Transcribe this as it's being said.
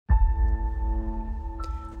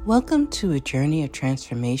Welcome to a journey of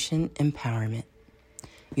transformation empowerment.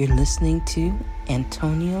 You're listening to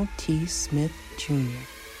Antonio T. Smith Jr.,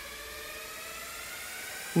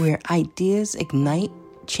 where ideas ignite,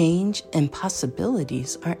 change, and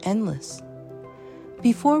possibilities are endless.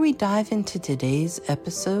 Before we dive into today's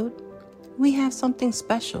episode, we have something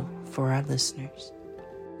special for our listeners.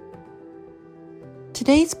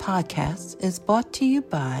 Today's podcast is brought to you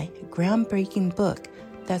by a groundbreaking book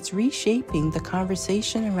that's reshaping the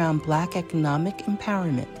conversation around Black economic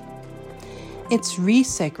empowerment. It's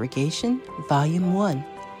Resegregation, Volume 1,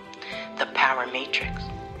 The Power Matrix,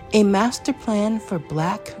 a master plan for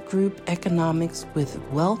Black group economics with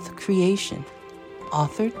wealth creation,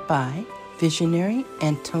 authored by visionary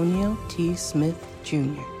Antonio T. Smith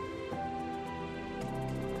Jr.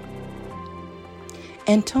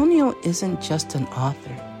 Antonio isn't just an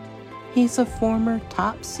author. He's a former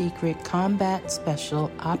top-secret combat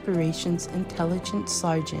special operations intelligence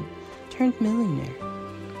sergeant turned millionaire.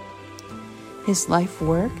 His life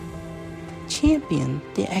work championed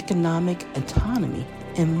the economic autonomy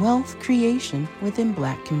and wealth creation within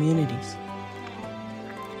Black communities.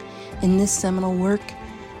 In this seminal work,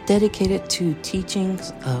 dedicated to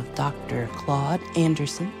teachings of Dr. Claude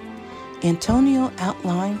Anderson, Antonio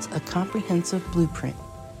outlines a comprehensive blueprint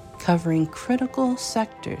covering critical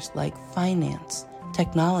sectors like finance,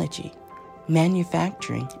 technology,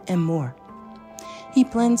 manufacturing, and more. He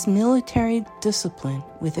blends military discipline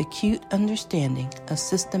with acute understanding of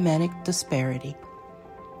systematic disparity.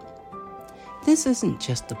 This isn't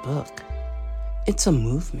just a book. It's a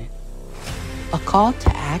movement, a call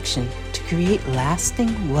to action to create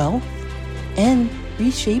lasting wealth and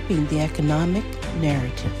reshaping the economic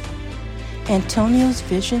narrative. Antonio's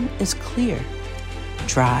vision is clear.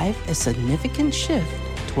 Drive a significant shift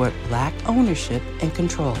toward Black ownership and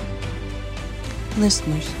control.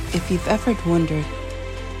 Listeners, if you've ever wondered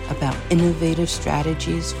about innovative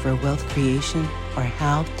strategies for wealth creation or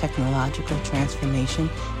how technological transformation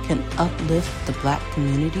can uplift the Black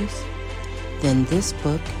communities, then this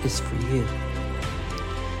book is for you.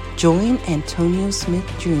 Join Antonio Smith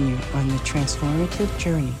Jr. on the transformative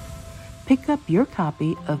journey. Pick up your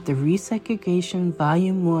copy of the Resegregation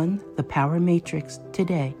Volume 1, The Power Matrix,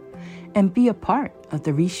 today, and be a part of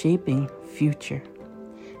the reshaping future.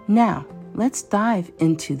 Now, let's dive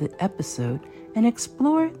into the episode and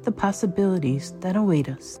explore the possibilities that await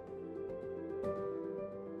us.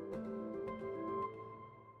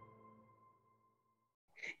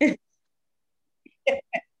 It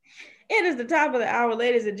is the top of the hour,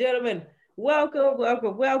 ladies and gentlemen. Welcome,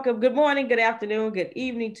 welcome, welcome. Good morning, good afternoon, good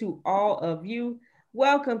evening to all of you.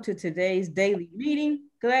 Welcome to today's daily meeting.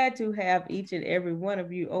 Glad to have each and every one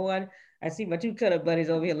of you on. I see my two cut-up buddies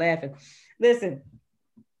over here laughing. Listen,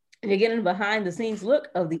 you're getting behind the scenes look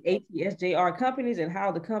of the ATSJR companies and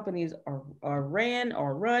how the companies are ran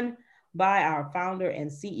or run by our founder and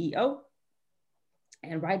CEO.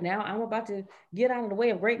 And right now, I'm about to get out of the way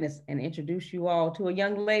of greatness and introduce you all to a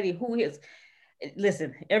young lady who is,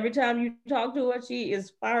 listen, every time you talk to her, she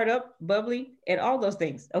is fired up, bubbly, and all those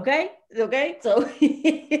things. Okay? Okay? So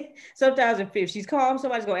sometimes if she's calm,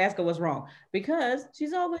 somebody's going to ask her what's wrong because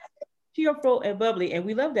she's always cheerful and bubbly, and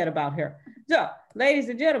we love that about her. So, ladies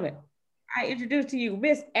and gentlemen, I introduce to you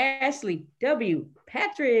Miss Ashley W.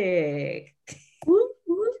 Patrick.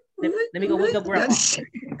 Let me go wake up grandma.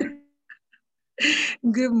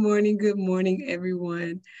 Good morning,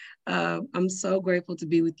 everyone. I'm so grateful to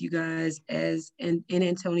be with you guys as in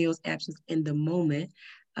Antonio's absence in the moment.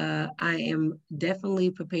 I am definitely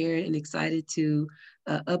prepared and excited to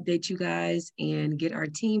update you guys and get our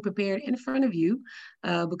team prepared in front of you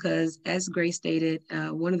because as Grace stated,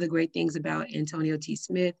 one of the great things about Antonio T.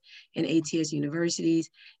 Smith and ATS Universities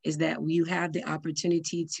is that you have the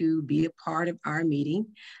opportunity to be a part of our meeting,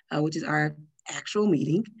 which is our actual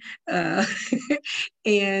meeting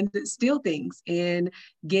and steal things and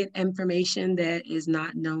get information that is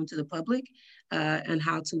not known to the public and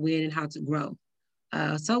how to win and how to grow.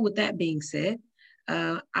 So with that being said,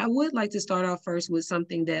 I would like to start off first with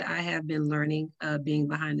something that I have been learning being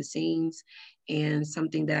behind the scenes and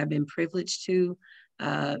something that I've been privileged to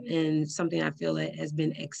and something I feel that has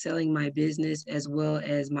been excelling my business as well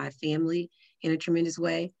as my family in a tremendous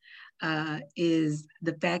way. Is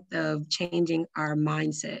the fact of changing our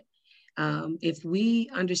mindset. If we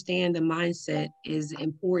understand the mindset is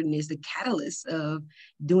important, is the catalyst of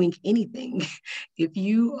doing anything. If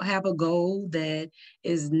you have a goal that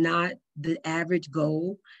is not the average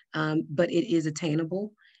goal, but it is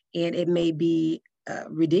attainable, and it may be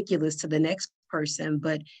ridiculous to the next person,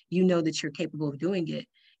 but you know that you're capable of doing it.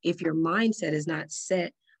 If your mindset is not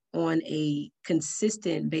set on a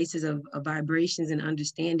consistent basis of vibrations and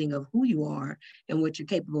understanding of who you are and what you're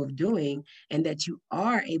capable of doing, and that you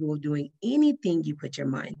are able of doing anything you put your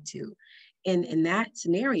mind to. And in that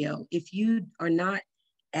scenario, if you are not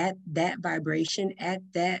at that vibration, at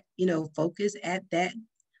that, focus, at that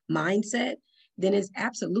mindset, then it's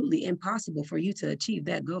absolutely impossible for you to achieve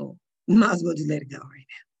that goal. You might as well just let it go right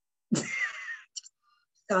now.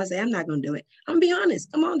 So I say, I'm not going to do it. I'm going to be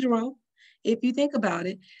honest. Come on, Jerome. If you think about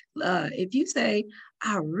it, if you say,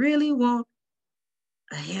 I really want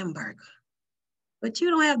a hamburger, but you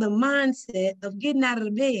don't have the mindset of getting out of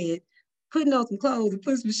the bed, putting on some clothes and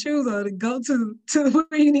put some shoes on and go to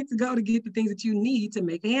where you need to go to get the things that you need to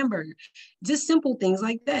make a hamburger. Just simple things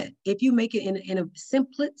like that. If you make it in a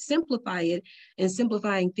simplify it, and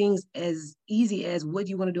simplifying things as easy as what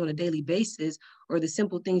you want to do on a daily basis, or the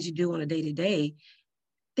simple things you do on a day-to-day,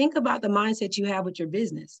 think about the mindset you have with your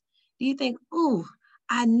business. Do you think, oh,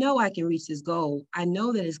 I know I can reach this goal. I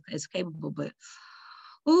know that it's capable, but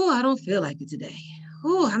oh, I don't feel like it today.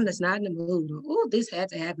 Oh, I'm just not in the mood. Oh, this had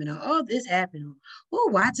to happen. Or, oh, this happened. Oh,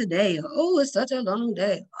 why today? Or, oh, it's such a long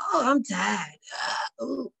day. Oh, I'm tired.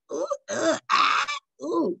 Oh,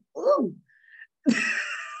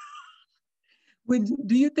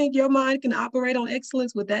 Do you think your mind can operate on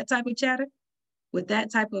excellence with that type of chatter, with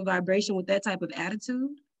that type of vibration, with that type of attitude?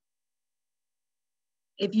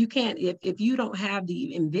 If you can't, if you don't have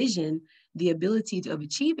the envision, the ability of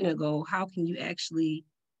achieving a goal, how can you actually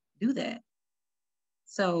do that?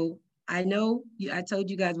 So I know I told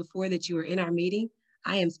you guys before that you were in our meeting.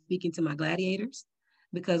 I am speaking to my gladiators,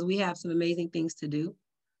 because we have some amazing things to do,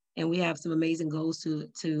 and we have some amazing goals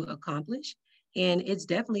to accomplish, and it's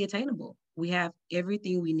definitely attainable. We have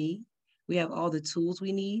everything we need. We have all the tools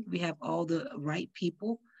we need. We have all the right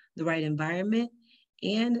people, the right environment,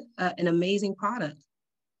 and an amazing product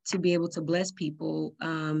to be able to bless people,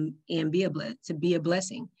 and be a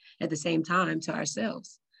blessing at the same time to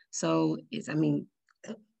ourselves. So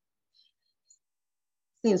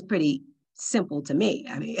seems pretty simple to me.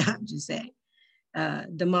 I'm just saying.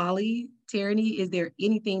 Damali, Tierney, is there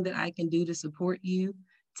anything that I can do to support you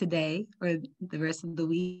today or the rest of the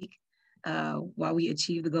week while we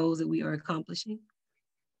achieve the goals that we are accomplishing?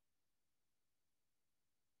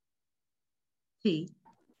 T.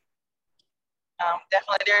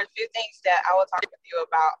 Definitely, there are a few things that I will talk with you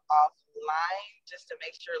about offline, just to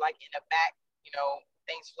make sure, like in the back,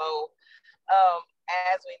 things flow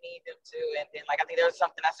as we need them to. And then, I think there was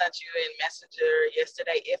something I sent you in Messenger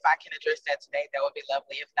yesterday. If I can address that today, that would be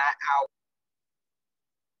lovely. If not, I'll.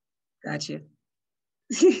 Gotcha.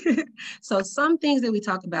 So some things that we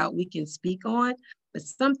talk about, we can speak on, but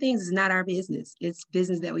some things is not our business. It's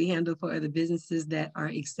business that we handle for other businesses that are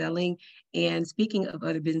excelling. And speaking of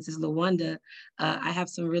other businesses, LaWanda, I have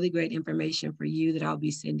some really great information for you that I'll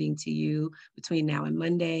be sending to you between now and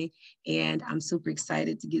Monday. And I'm super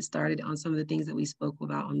excited to get started on some of the things that we spoke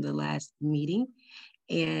about on the last meeting.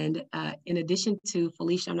 And in addition to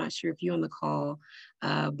Felicia, I'm not sure if you're on the call,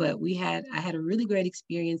 but I had a really great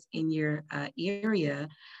experience in your area.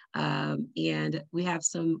 And we have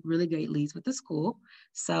some really great leads with the school.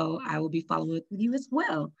 So I will be following up with you as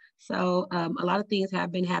well. So a lot of things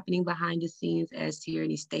have been happening behind the scenes, as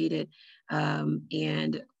Tierney stated.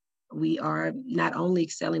 And we are not only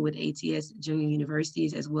excelling with ATS junior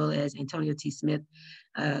universities, as well as Antonio T. Smith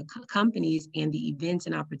companies and the events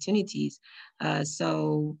and opportunities.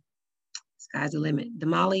 So sky's the limit.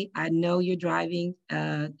 Damali, I know you're driving,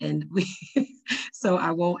 and so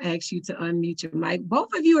I won't ask you to unmute your mic.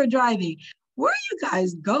 Both of you are driving. Where are you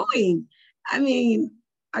guys going?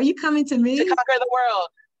 Are you coming to me? To conquer the world.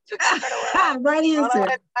 To conquer the world. Right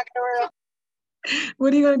answer.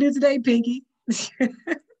 What are you going to do today, Pinky?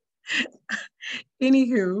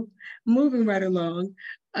 Anywho, moving right along.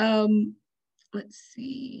 Let's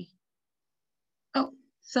see. Oh,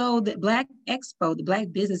 so the Black Expo, the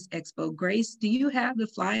Black Business Expo. Grace, do you have the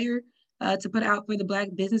flyer to put out for the Black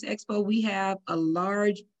Business Expo? We have a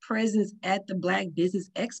large presence at the Black Business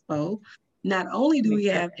Expo. Not only do we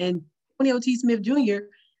have Antonio T. Smith Jr.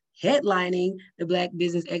 headlining the Black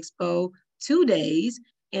Business Expo 2 days,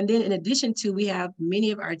 and then in addition to, we have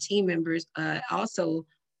many of our team members also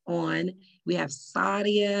on. We have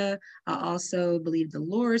Sadia. I also believe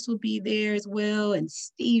Dolores will be there as well, and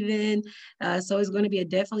Stephen. So it's going to be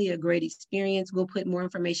definitely a great experience. We'll put more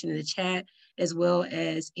information in the chat as well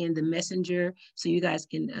as in the messenger. So you guys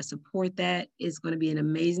can support that. It's going to be an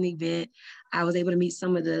amazing event. I was able to meet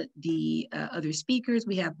some of the other speakers.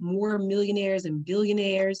 We have more millionaires and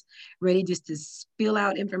billionaires ready just to spill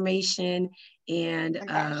out information and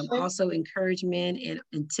also encouragement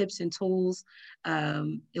and tips and tools.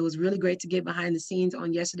 It was really great to get behind the scenes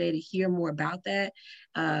on yesterday to hear more about that.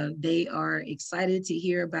 They are excited to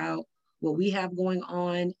hear about what we have going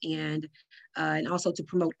on and also to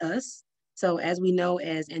promote us. So as we know,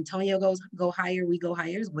 as Antonio go higher, we go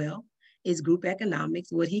higher as well. It's group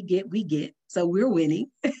economics. What he get, we get. So we're winning.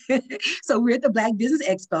 So we're at the Black Business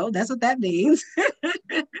Expo. That's what that means.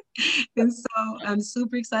 And so I'm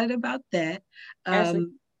super excited about that. Ashley,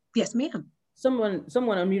 yes, ma'am. Someone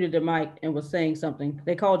unmuted their mic and was saying something.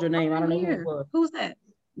 They called your name. I don't know who it was. Who's that?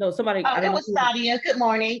 No, somebody. Oh, it was Sadia. Good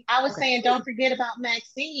morning. I was saying, don't forget about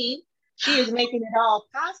Maxine. She is making it all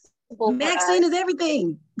possible. Maxine is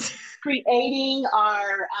everything. Creating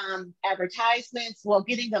our advertisements,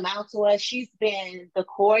 getting them out to us. She's been the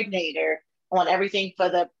coordinator on everything for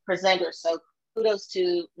the presenters. So kudos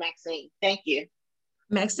to Maxine. Thank you.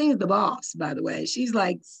 Maxine's the boss, by the way. She's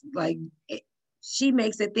like she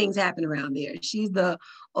makes things happen around there. She's the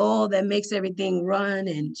all that makes everything run,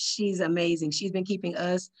 and she's amazing. She's been keeping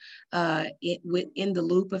us in the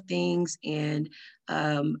loop of things, and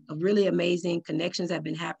really amazing connections have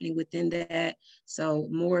been happening within that. So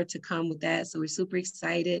more to come with that. So we're super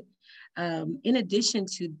excited. In addition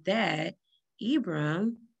to that,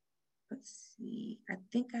 Ibram, let's see, I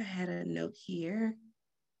think I had a note here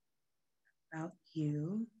about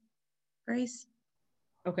you, Grace.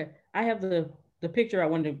 Okay, I have the picture. I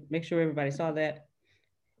wanted to make sure everybody saw that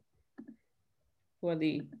for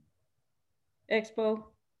the expo.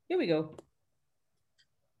 Here we go.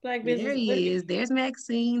 Black Business. There he is. There's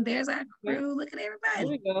Maxine. There's our crew. Look at everybody. Here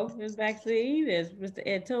we go. There's Maxine. There's Mr.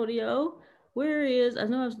 Antonio. Where is? I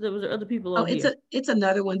know there was other people. Oh, it's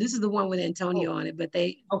another one. This is the one with Antonio on it, but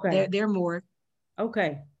they're more.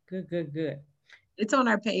 Okay. Good. It's on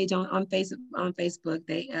our page on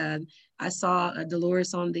Facebook. I saw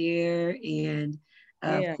Dolores on there, and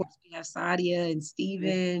of course we have Sadia and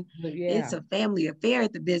Steven. Yeah. It's a family affair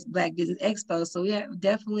at the Black Business Expo. So we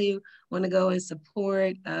definitely want to go and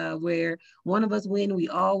support where one of us win, we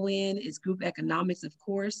all win. It's group economics, of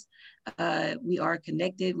course. We are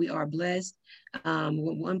connected. We are blessed.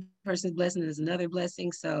 When one person's blessing is another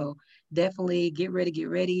blessing. So definitely get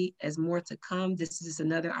ready. As more to come. This is just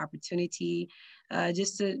another opportunity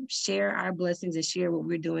just to share our blessings and share what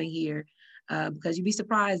we're doing here. Because you'd be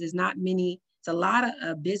surprised, there's not many. It's a lot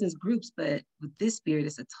of business groups, but with this spirit,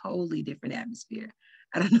 it's a totally different atmosphere.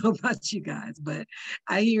 I don't know about you guys, but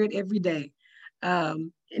I hear it every day.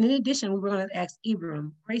 And in addition, we were going to ask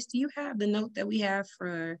Ibram. Grace, do you have the note that we have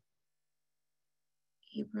for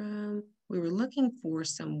Ibram? We were looking for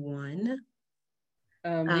someone,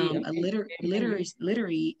 a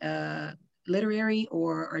literary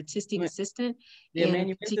or artistic assistant,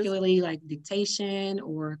 and particularly like dictation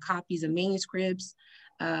or copies of manuscripts.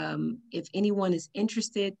 If anyone is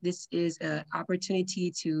interested, this is an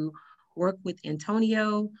opportunity to work with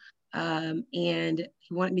Antonio, and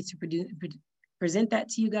he wanted me to present that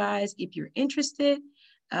to you guys. If you're interested,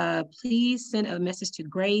 please send a message to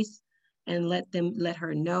Grace and let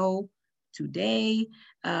her know today,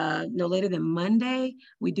 no later than Monday.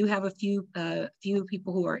 We do have a few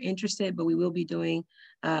people who are interested, but we will be doing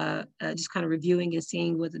just kind of reviewing and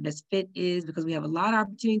seeing what the best fit is, because we have a lot of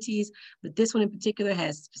opportunities, but this one in particular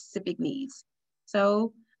has specific needs.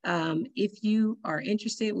 So if you are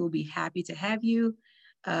interested, we'll be happy to have you.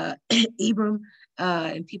 Ibram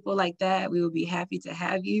and people like that, we will be happy to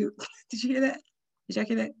have you. Did you hear that? Did y'all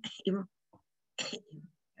hear that? Ibram?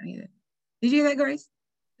 Did you hear that, Grace?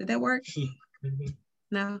 Did that work?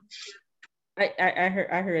 No. I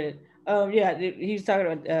heard it. Yeah, he was talking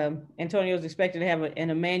about Antonio's expected to have an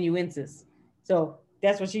amanuensis. So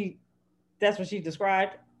that's what she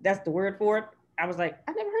described. That's the word for it. I was like,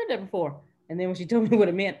 I've never heard that before. And then when she told me what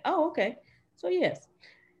it meant, oh, okay. So yes,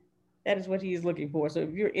 that is what he is looking for. So if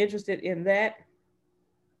you're interested in that,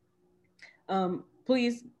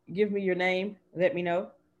 please give me your name. Let me know.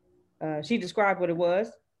 She described what it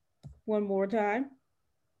was one more time.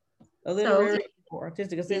 A literary or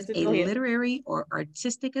artistic assistant. A literary or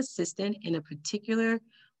artistic assistant in a particularly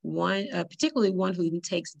one who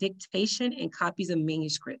takes dictation and copies of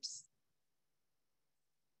manuscripts.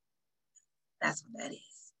 That's what that is.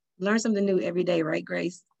 Learn something new every day, right,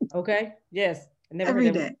 Grace? Okay. Yes. I never every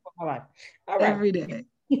heard that day. before in my life. All right. Every day.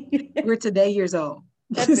 We're today years old.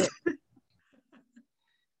 That's it.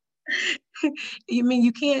 You mean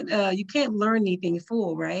you can't learn anything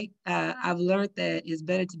full, right? I've learned that it's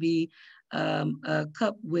better to be a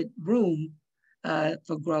cup with room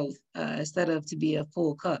for growth instead of to be a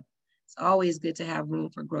full cup. It's always good to have room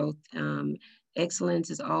for growth. Excellence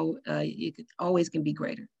is always can be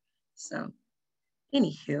greater. So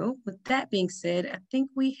anywho, with that being said, I think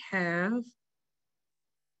we have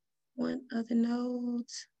one other note.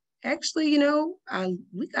 Actually,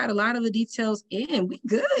 we got a lot of the details in. We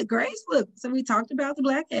good, Grace. Look, so we talked about the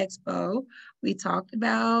Black Expo. We talked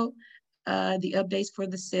about the updates for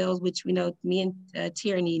the sales, which we know me and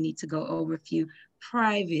Tierney need to go over a few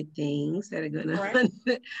private things that are going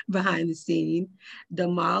to behind the scene.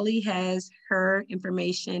 Damali has her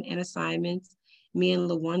information and assignments. Me and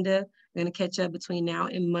LaWanda are going to catch up between now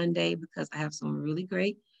and Monday because I have some really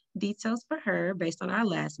great details for her based on our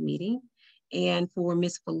last meeting. And for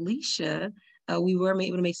Miss Felicia, we were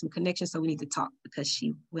able to make some connections, so we need to talk because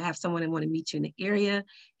we have someone that want to meet you in the area,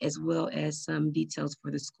 as well as some details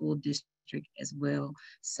for the school district as well.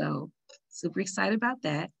 So super excited about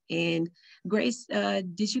that. And Grace,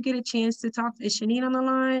 did you get a chance to talk? Is Shanine on the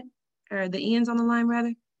line, or the Ian's on the line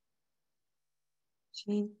rather?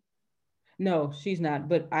 Shanine? No, she's not.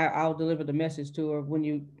 But I'll deliver the message to her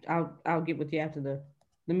when I'll get with you after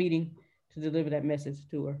the meeting to deliver that message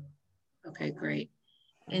to her. Okay, great.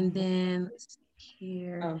 And then let's see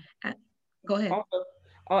here. Go ahead. Also,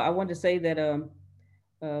 I wanted to say that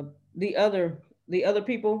the other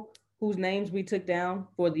people whose names we took down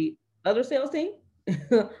for the other sales team,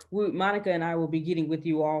 Monica and I will be getting with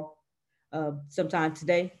you all sometime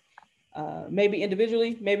today. Maybe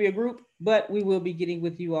individually, maybe a group, but we will be getting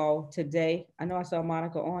with you all today. I know I saw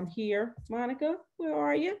Monica on here. Monica, where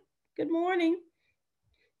are you? Good morning.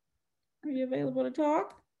 Are you available to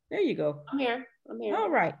talk? There you go. I'm here. All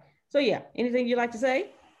right. So yeah, anything you'd like to say?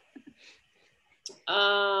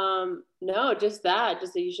 No, just that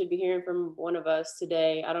you should be hearing from one of us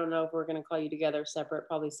today. I don't know if we're going to call you together separate,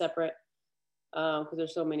 probably separate, because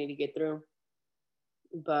there's so many to get through,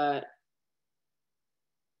 but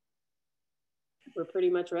we're pretty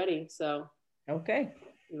much ready. So okay,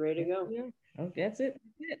 you ready to go? Yeah. Oh, that's it.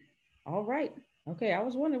 All right. Okay, I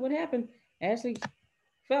was wondering what happened. Ashley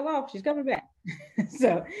fell off. She's coming back.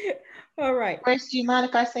 So, all right. Grace, do you mind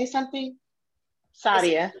if I say something?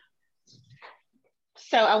 Sadia.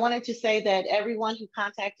 So I wanted to say that everyone who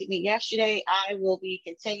contacted me yesterday, I will be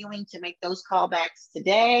continuing to make those callbacks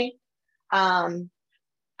today.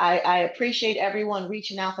 I appreciate everyone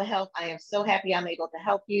reaching out for help. I am so happy I'm able to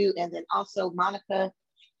help you. And then also, Monica,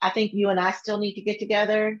 I think you and I still need to get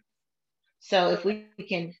together. So if we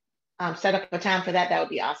can set up a time for that, that would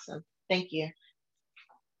be awesome. Thank you.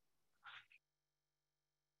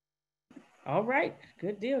 All right.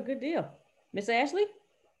 Good deal. Good deal. Miss Ashley?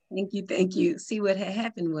 Thank you. Thank you. See, what had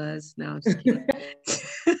happened was, no, I'm just kidding.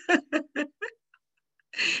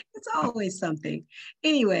 It's always something.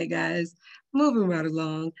 Anyway, guys, moving right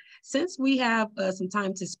along. Since we have some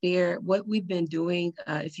time to spare, what we've been doing,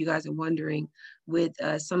 if you guys are wondering, with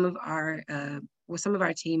some of our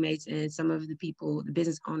teammates and some of the people, the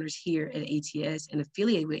business owners here at ATS and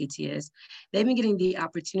affiliated with ATS, they've been getting the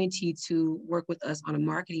opportunity to work with us on a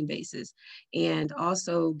marketing basis, and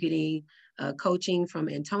also getting coaching from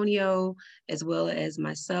Antonio, as well as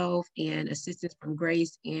myself, and assistance from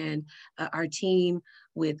Grace and our team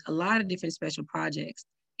with a lot of different special projects.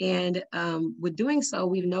 And with doing so,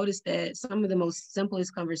 we've noticed that some of the most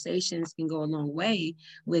simplest conversations can go a long way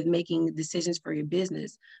with making decisions for your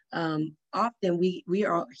business. Often we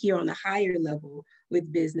are here on a higher level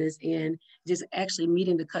with business and just actually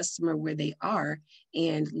meeting the customer where they are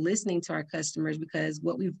and listening to our customers, because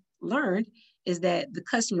what we've learned is that the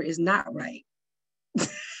customer is not right.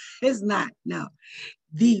 It's not, no.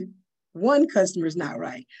 The one customer is not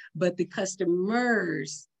right, but the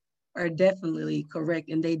customers are definitely correct,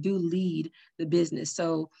 and they do lead the business.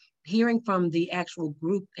 So hearing from the actual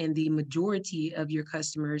group and the majority of your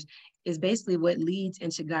customers is basically what leads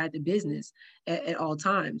and should guide the business at all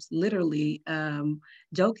times. Literally,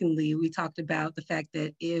 jokingly, we talked about the fact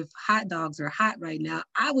that if hot dogs are hot right now,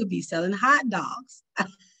 I would be selling hot dogs.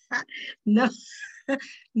 No,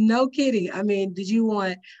 no kidding. I mean, did you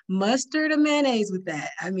want mustard or mayonnaise with that?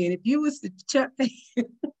 I mean, if you was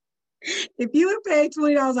if you would pay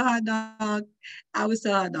 $20 a hot dog, I would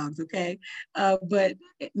sell hot dogs, okay? But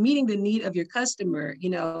meeting the need of your customer,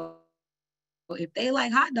 if they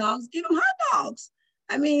like hot dogs, give them hot dogs.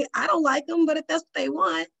 I mean, I don't like them, but if that's what they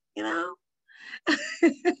want,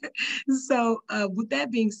 So with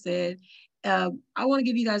that being said, I want to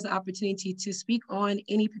give you guys the opportunity to speak on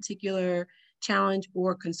any particular challenge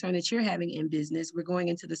or concern that you're having in business. We're going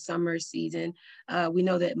into the summer season. We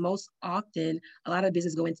know that most often a lot of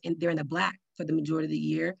business they're in the black for the majority of the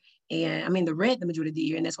year. And I mean, the red the majority of the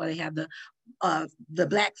year. And that's why they have the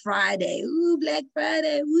Black Friday. Ooh, Black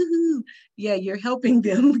Friday, woohoo. Yeah, you're helping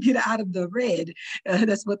them get out of the red.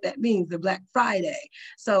 That's what that means, the Black Friday.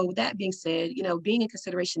 So that being said, you know, being in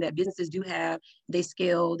consideration that businesses do have, they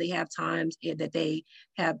scale, they have times that they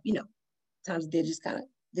have, you know, times they're just kind of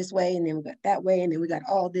this way, and then we got that way, and then we got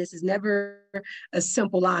all this. It's never a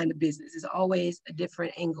simple line of business. It's always a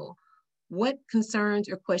different angle. What concerns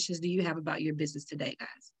or questions do you have about your business today,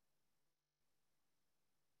 guys?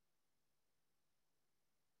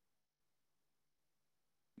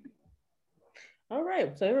 All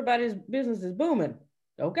right, so everybody's business is booming.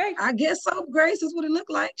 Okay. I guess so, Grace. That's what it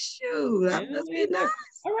looked like. Shoot, that must be nice.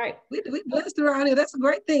 All right. We blessed around here. That's a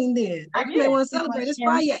great thing then. You may want to celebrate. It's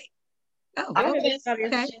Friday. Oh,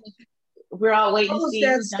 okay. We're all waiting to see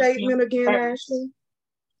that statement again, Ashley.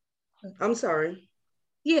 I'm sorry.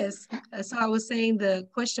 Yes. So I was saying the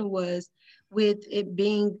question was, with it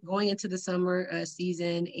being going into the summer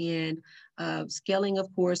season and scaling, of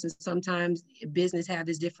course, and sometimes business have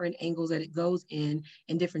these different angles that it goes in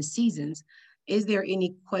different seasons. Is there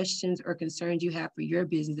any questions or concerns you have for your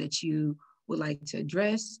business that you would like to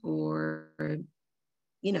address, or,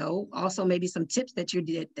 you know, also maybe some tips that you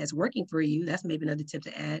did that's working for you? That's maybe another tip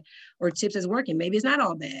to add, or tips that's working. Maybe it's not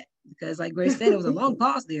all bad, because like Grace said, it was a long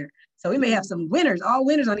pause there. So we may have some winners, all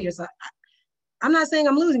winners on here. So I'm not saying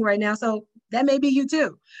I'm losing right now. So that may be you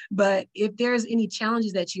too. But if there's any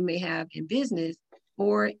challenges that you may have in business,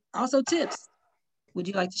 or also tips, would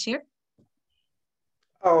you like to share?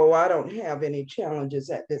 Oh, I don't have any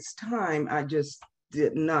challenges at this time. I just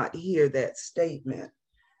did not hear that statement.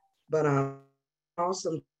 But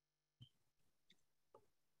awesome.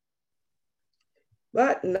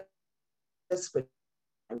 But no,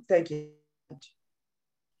 thank you.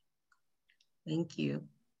 Thank you.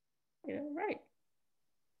 Yeah, right.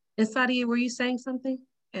 And Sadia, were you saying something?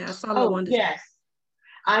 Yeah, I saw one. Yes.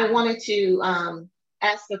 I wanted to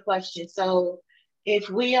ask a question. So if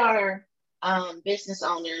we are business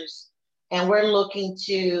owners and we're looking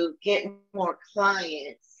to get more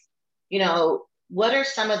clients, you know, what are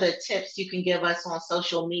some of the tips you can give us on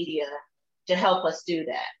social media to help us do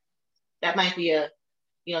that? That might be a,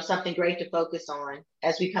 you know, something great to focus on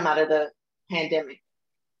as we come out of the pandemic.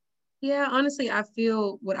 Yeah, honestly, I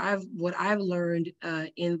feel what I've learned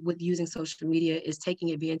with using social media is taking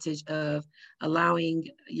advantage of allowing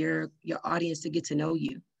your audience to get to know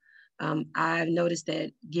you. I've noticed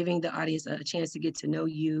that giving the audience a chance to get to know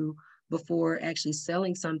you before actually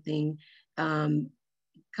selling something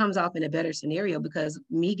comes off in a better scenario, because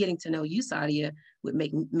me getting to know you, Sadia, would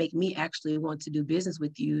make me actually want to do business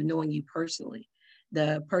with you, knowing you personally,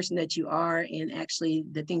 the person that you are, and actually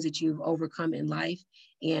the things that you've overcome in life,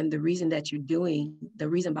 and the reason that you're doing, the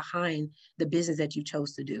reason behind the business that you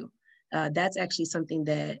chose to do. That's actually something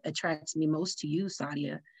that attracts me most to you,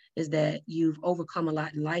 Sadia, is that you've overcome a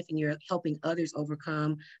lot in life and you're helping others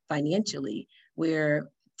overcome financially, where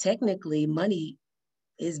technically money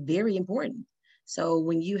is very important. So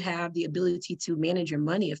when you have the ability to manage your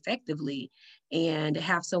money effectively and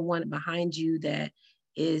have someone behind you that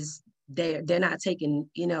is, they're not taking,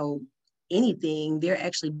 you know, anything, they're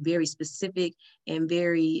actually very specific and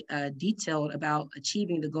very detailed about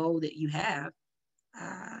achieving the goal that you have.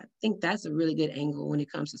 I think that's a really good angle when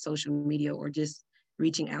it comes to social media, or just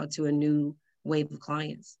reaching out to a new wave of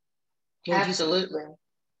clients. Absolutely.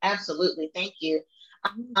 Absolutely. Thank you.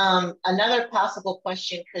 Another possible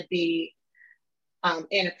question could be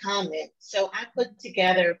in a comment. So I put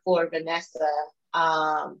together for Vanessa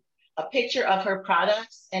a picture of her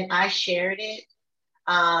products, and I shared it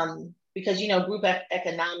because, you know, group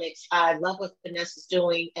economics, I love what Vanessa's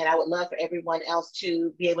doing, and I would love for everyone else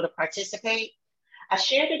to be able to participate. I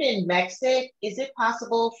shared it in Mexit. Is it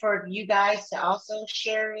possible for you guys to also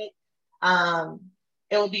share it?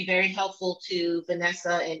 It would be very helpful to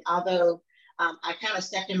Vanessa. And although I kind of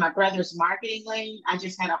stepped in my brother's marketing lane, I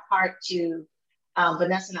just had a heart to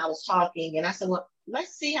Vanessa, and I was talking, and I said, well,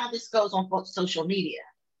 let's see how this goes on social media.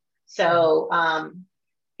 So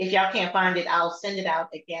if y'all can't find it, I'll send it out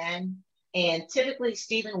again. And typically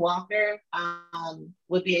Stephen Walker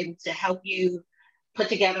would be able to help you put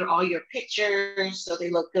together all your pictures so they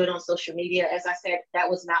look good on social media. As I said, that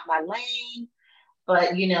was not my lane,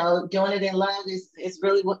 but you know, doing it in love is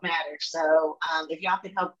really what matters. So if y'all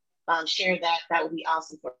could help share that, that would be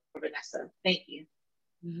awesome for Vanessa. Thank you.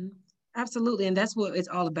 Mm-hmm. Absolutely, and that's what it's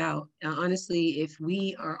all about. Honestly, if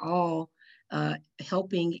we are all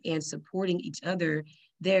helping and supporting each other,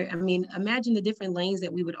 I mean, imagine the different lanes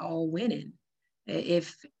that we would all win in.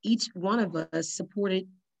 If each one of us supported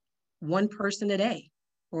one person a day,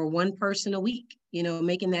 or one person a week, you know,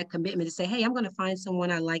 making that commitment to say, hey, I'm going to find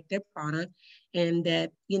someone I like their product and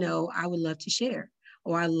that, you know, I would love to share,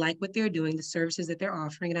 or I like what they're doing, the services that they're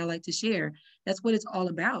offering, and I like to share. That's what it's all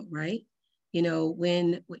about, right? You know,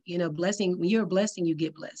 when, you know, blessing, when you're a blessing, you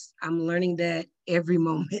get blessed. I'm learning that every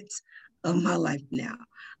moment of my life now.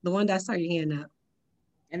 LaWanda, I saw your hand up.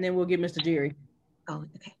 And then we'll get Mr. Jerry. Oh,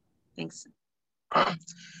 okay. Thanks.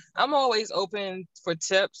 I'm always open for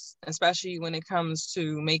tips, especially when it comes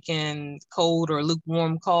to making cold or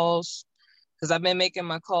lukewarm calls, because I've been making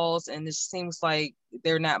my calls and it seems like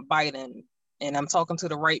they're not biting and I'm talking to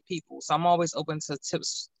the right people. So I'm always open to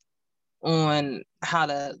tips on how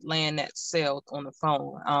to land that sale on the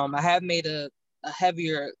phone. I have made a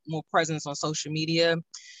heavier, more presence on social media,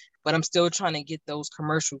 but I'm still trying to get those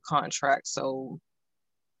commercial contracts. So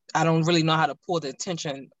I don't really know how to pull the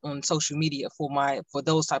attention on social media for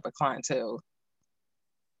those type of clientele.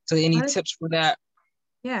 So any tips for that?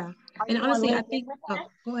 Yeah. And honestly, I think,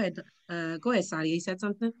 go ahead. Go ahead, Sadia. You said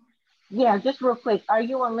something? Yeah, just real quick. Are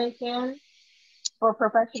you on LinkedIn for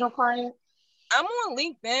professional clients? I'm on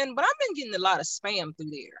LinkedIn, but I've been getting a lot of spam through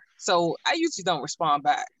there. So I usually don't respond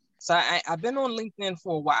back. So I've been on LinkedIn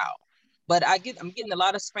for a while, but I'm getting a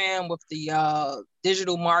lot of spam with the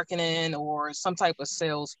digital marketing or some type of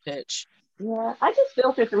sales pitch. Yeah, I just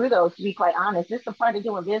filter through those, to be quite honest. It's a part of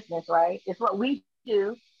doing business, right? It's what we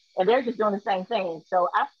do, and they're just doing the same thing. So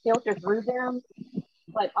I filter through them,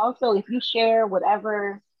 but also if you share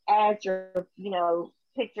whatever ads or, you know,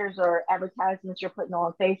 pictures or advertisements you're putting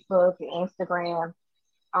on Facebook and Instagram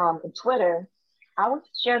and Twitter, I would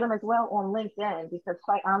share them as well on LinkedIn, because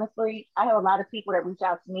quite honestly, I have a lot of people that reach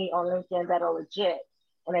out to me on LinkedIn that are legit,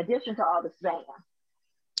 in addition to all the spam.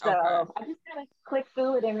 So okay. I just kind of click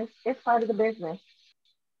through it, and it's part of the business.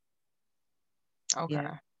 Okay.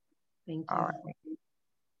 Yeah. Thank you. All right.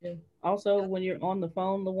 Yeah. Also, when you're on the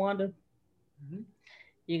phone, LaWanda,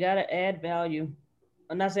 you got to add value.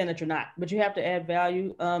 I'm not saying that you're not, but you have to add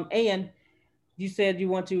value. And you said you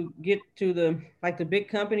want to get to the big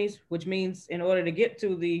companies, which means in order to get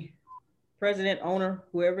to the president, owner,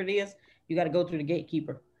 whoever it is, you got to go through the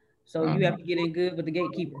gatekeeper. So you have to get in good with the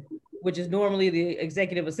gatekeeper, which is normally the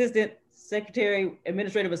executive assistant, secretary,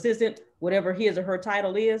 administrative assistant, whatever his or her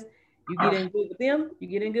title is. You get in good with them, you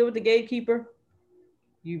get in good with the gatekeeper,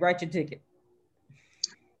 you write your ticket.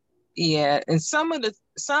 Yeah, and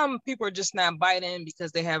some people are just not biting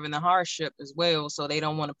because they're having a hardship as well, so they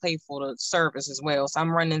don't want to pay for the service as well. So I'm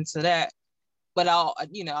running into that, but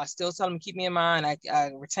I still tell them keep me in mind.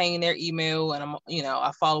 I retain their email, and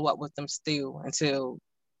I follow up with them still until,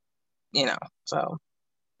 so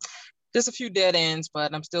just a few dead ends,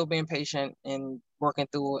 but I'm still being patient and working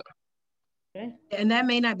through it. Okay. And that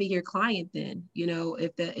may not be your client then,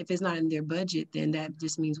 if it's not in their budget, then that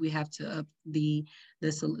just means we have to up the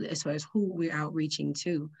as far as who we're outreaching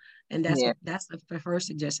to. And that's the first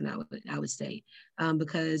suggestion I would say,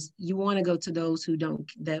 because you want to go to those who don't,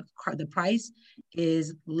 that the price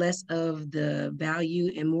is less of the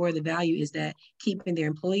value, and more of the value is that keeping their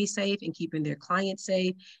employees safe and keeping their clients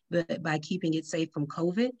safe, but by keeping it safe from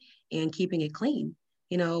COVID and keeping it clean.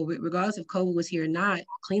 Regardless if COVID was here or not,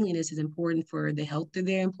 cleanliness is important for the health of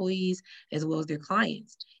their employees as well as their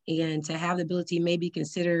clients. And to have the ability, maybe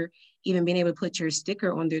consider even being able to put your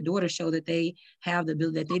sticker on their door to show that they have the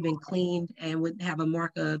ability, that they've been cleaned, and would have a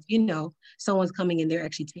mark of, someone's coming and they're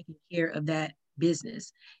actually taking care of that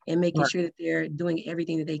business and making sure that they're doing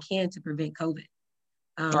everything that they can to prevent COVID.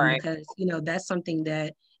 Because, that's something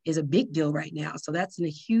that is a big deal right now. So that's a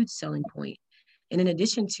huge selling point. And in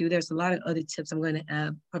addition to, there's a lot of other tips I'm going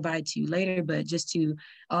to provide to you later, but just to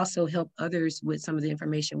also help others with some of the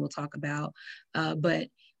information we'll talk about. But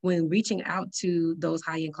when reaching out to those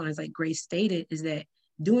high-end clients, like Grace stated, is that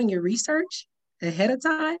doing your research ahead of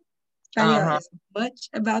time, find out as much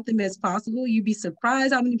about them as possible. You'd be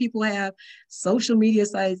surprised how many people have social media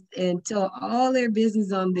sites and tell all their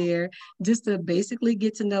business on there, just to basically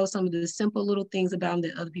get to know some of the simple little things about them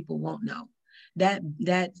that other people won't know. That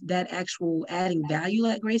actual adding value,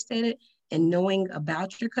 like Grace stated, and knowing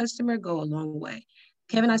about your customer go a long way.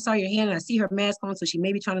 Kevin, I saw your hand and I see her mask on, so she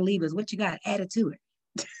may be trying to leave us. What you got? Add it to it.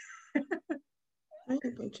 I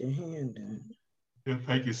can put your hand down. Yeah,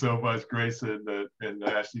 thank you so much, Grace and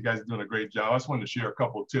Ashley. You guys are doing a great job. I just wanted to share a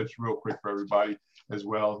couple of tips real quick for everybody as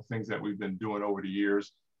well, things that we've been doing over the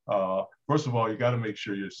years. First of all, you got to make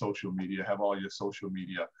sure your social media, have all your social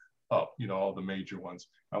media up, all the major ones.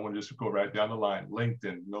 I want to just go right down the line.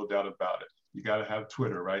 LinkedIn, no doubt about it. You got to have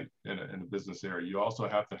Twitter, right, in the business area. You also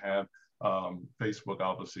have to have Facebook,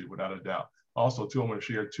 obviously, without a doubt. Also, too, I'm going to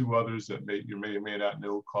share two others that you may or may not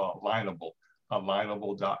know, called Lineable,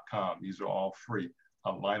 lineable.com. These are all free.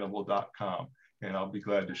 alignable.com. And I'll be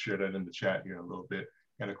glad to share that in the chat here in a little bit.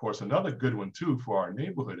 And of course, another good one too for our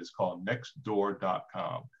neighborhood is called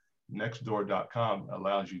nextdoor.com. Nextdoor.com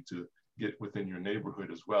allows you to get within your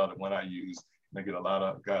neighborhood as well. The one I use, and I got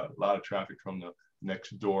a lot of traffic from the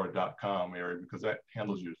nextdoor.com area because that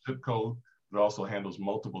handles your zip code, but also handles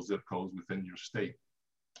multiple zip codes within your state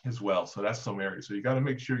as well. So that's some areas. So you got to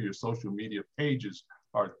make sure your social media pages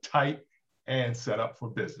are tight and set up for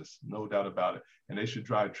business, no doubt about it. And they should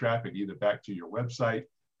drive traffic either back to your website,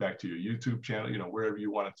 back to your YouTube channel, you know, wherever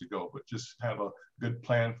you want it to go. But just have a good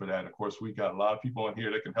plan for that. And of course, we got a lot of people on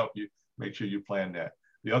here that can help you make sure you plan that.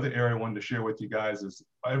 The other area I wanted to share with you guys is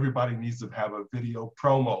everybody needs to have a video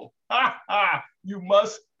promo. You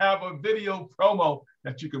must have a video promo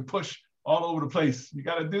that you can push all over the place. You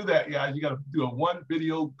got to do that, guys. You got to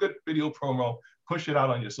do good video promo, push it out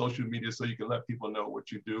on your social media so you can let people know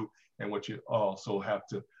what you do and what you also have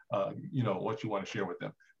to, you know, what you want to share with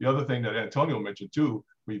them. The other thing that Antonio mentioned too,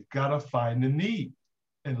 we've got to find the need.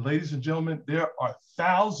 And ladies and gentlemen, there are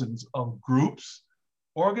thousands of groups,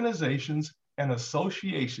 organizations, and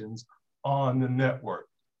associations on the network.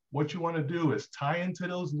 What you want to do is tie into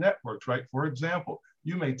those networks, right? For example,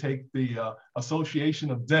 you may take the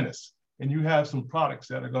Association of Dentists, and you have some products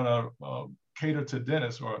that are going to cater to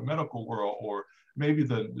dentists or a medical world, or maybe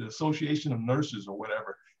the Association of Nurses or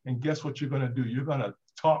whatever. And guess what you're going to do? You're going to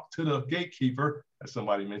talk to the gatekeeper, as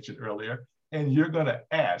somebody mentioned earlier, and you're going to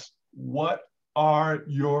ask, what are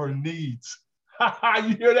your needs?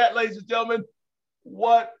 You hear that, ladies and gentlemen?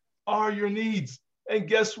 What are your needs? And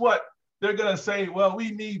guess what? They're going to say, well,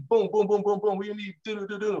 we need boom, boom, boom, boom, boom. We need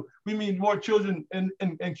do. We need more children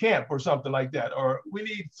in camp or something like that. Or we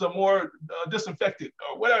need some more disinfectant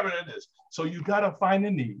or whatever it is. So you got to find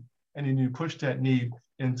a need, and then you push that need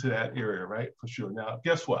into that area, right? For sure. Now,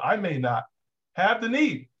 guess what? I may not have the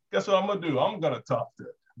need. Guess what I'm going to do? I'm going to talk to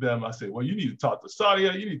them. I say, well, you need to talk to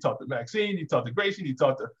Sadia. You need to talk to Maxine. You need to talk to Grace. You need to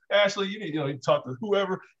talk to Ashley. You need to talk to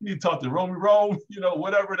whoever. You need to talk to Romy Rome,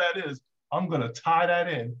 whatever that is. I'm going to tie that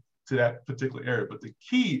in to that particular area. But the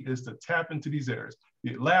key is to tap into these areas.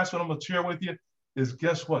 The last one I'm going to share with you is,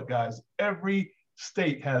 guess what, guys? Every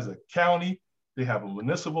state has a county. They have a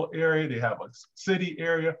municipal area. They have a city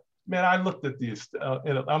area. Man, I looked at these. I'm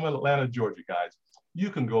in Atlanta, Georgia, guys. You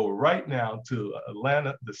can go right now to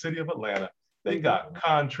Atlanta, the city of Atlanta. They got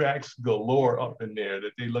contracts galore up in there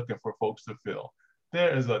that they're looking for folks to fill.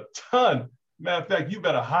 There is a ton. Matter of fact, you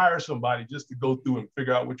better hire somebody just to go through and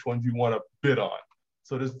figure out which ones you want to bid on.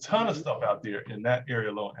 So there's a ton of stuff out there in that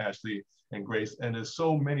area alone, Ashley and Grace. And there's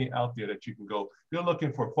so many out there that you can go. They're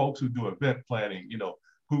looking for folks who do event planning,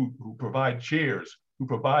 who provide chairs, who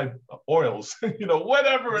provide oils,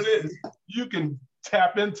 whatever it is, you can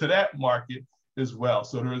tap into that market as well.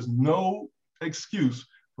 So there is no excuse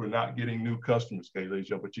for not getting new customers, okay, ladies and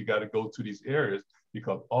gentlemen, but you got to go to these areas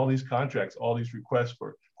because all these contracts, all these requests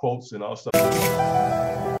for quotes and all stuff.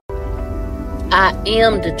 I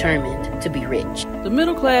am determined to be rich. The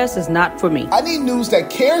middle class is not for me. I need news that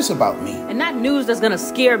cares about me. And not news that's going to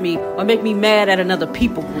scare me or make me mad at another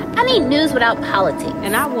people group. I need news without politics.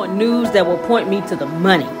 And I want news that will point me to the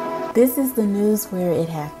money. This is the news where it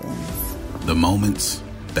happens. The moments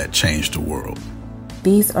that change the world.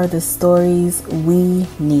 These are the stories we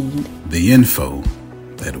need. The info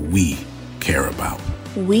that we care about.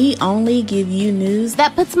 We only give you news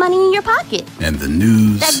that puts money in your pocket. And the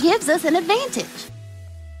news that gives us an advantage.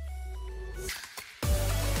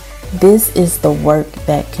 This is the work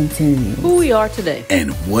that continues. Who we are today.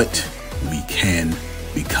 And what we can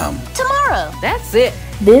become tomorrow. That's it.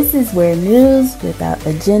 This is where news without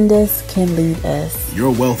agendas can lead us.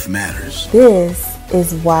 Your wealth matters. This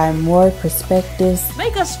is why more perspectives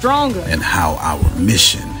make us stronger. And how our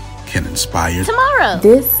mission can inspire tomorrow.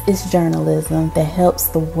 This is journalism that helps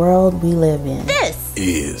the world we live in. This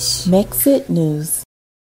is Mexit News.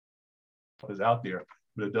 Is out there,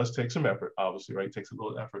 but it does take some effort, obviously, right? It takes a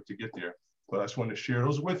little effort to get there. But I just want to share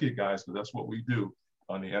those with you guys, because that's what we do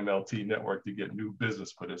on the MLT network to get new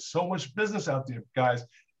business. But there's so much business out there, guys,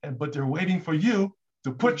 but they're waiting for you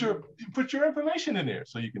to put your information in there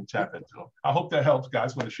so you can tap into them. I hope that helps,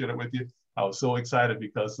 guys. I want to share that with you. I was so excited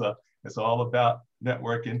because it's all about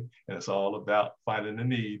networking, and it's all about finding the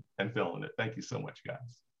need and filling it. Thank you so much, guys.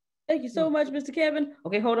 Thank you so much, Mr. Kevin.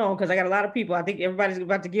 Okay, hold on, because I got a lot of people. I think everybody's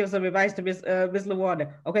about to give some advice to Miss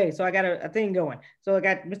LaWanda. Okay, so I got a thing going. So I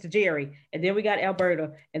got Mr. Jerry, and then we got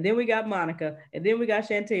Alberta, and then we got Monica, and then we got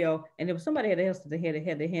Chantel, and there was somebody had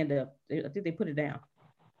their hand up. I think they put it down.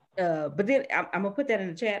 But then I'm gonna put that in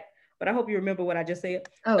the chat. But I hope you remember what I just said.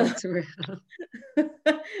 Oh, it's real.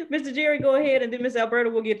 Mr. Jerry, go ahead, and then Miss Alberta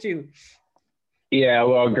will get you. Yeah,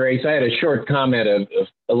 well, Grace, I had a short comment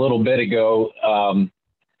a little bit ago,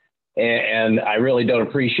 and I really don't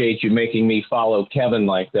appreciate you making me follow Kevin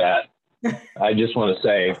like that. I just want to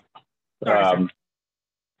say,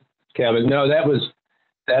 Kevin, no,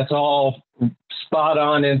 that's all spot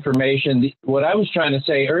on information. What I was trying to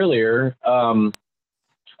say earlier,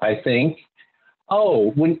 I think,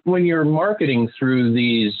 when you're marketing through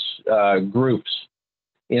these groups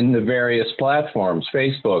in the various platforms,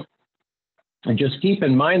 Facebook, and just keep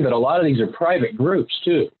in mind that a lot of these are private groups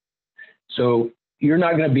too. So you're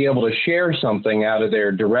not going to be able to share something out of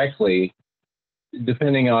there directly,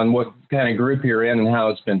 depending on what kind of group you're in and how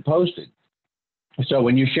it's been posted. So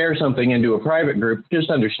when you share something into a private group,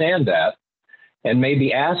 just understand that and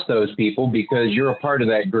maybe ask those people, because you're a part of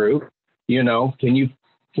that group, you know, can you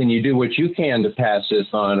do what you can to pass this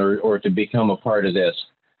on or to become a part of this?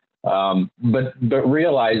 But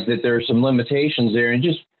realize that there are some limitations there, and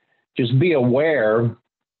just be aware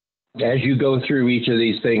as you go through each of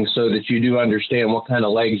these things so that you do understand what kind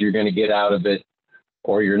of legs you're going to get out of it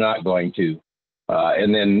or you're not going to.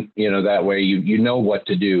 And then, you know, that way you know what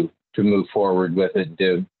to do to move forward with it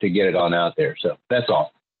to get it on out there. So that's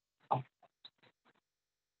all.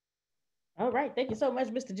 All right. Thank you so much,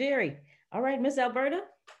 Mr. Jerry. All right, Miss Alberta.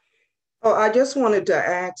 Oh, I just wanted to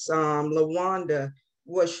ask LaWanda,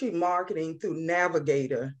 was she marketing through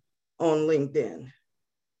Navigator on LinkedIn?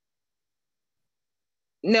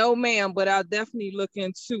 No, ma'am, but I'll definitely look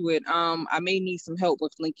into it. I may need some help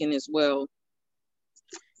with LinkedIn as well.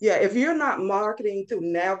 Yeah, if you're not marketing through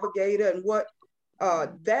Navigator, and what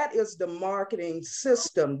that is the marketing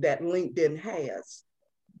system that LinkedIn has.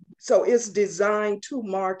 So it's designed to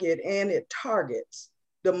market, and it targets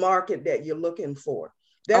the market that you're looking for.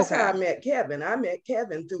 That's how I met Kevin. I met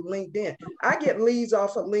Kevin through LinkedIn. I get leads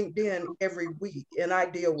off of LinkedIn every week, and I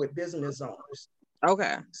deal with business owners.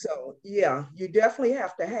 Okay. So yeah, you definitely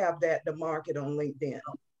have to have that to market on LinkedIn.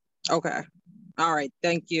 Okay. All right.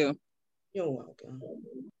 Thank you. You're welcome.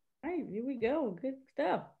 All right, here we go. Good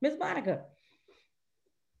stuff. Miss Monica.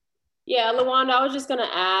 Yeah, LaWanda, I was just going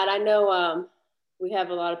to add, I know we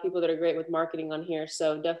have a lot of people that are great with marketing on here,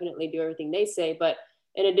 so definitely do everything they say. But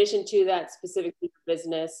in addition to that specific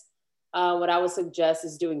business, what I would suggest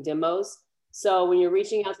is doing demos. So when you're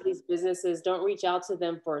reaching out to these businesses, don't reach out to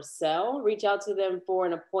them for a sell, reach out to them for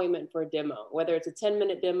an appointment for a demo, whether it's a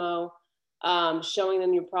 10-minute demo, showing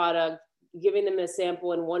them your product, giving them a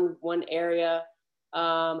sample in one area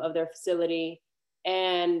of their facility,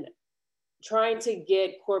 and trying to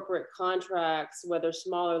get corporate contracts, whether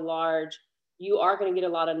small or large. You are going to get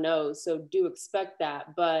a lot of no's, so do expect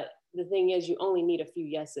that. But the thing is, you only need a few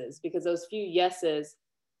yeses, because those few yeses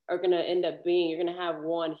are going to end up being, you're going to have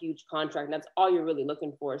one huge contract, and that's all you're really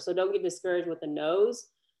looking for. So don't get discouraged with the no's,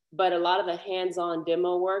 but a lot of the hands-on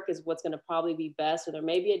demo work is what's going to probably be best. So there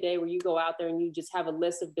may be a day where you go out there and you just have a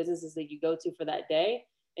list of businesses that you go to for that day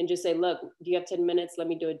and just say, look, do you have 10 minutes? Let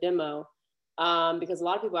me do a demo. Because a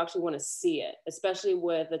lot of people actually want to see it, especially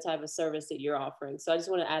with the type of service that you're offering. So I just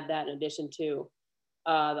want to add that in addition to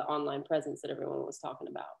the online presence that everyone was talking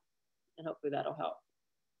about. And hopefully that'll help.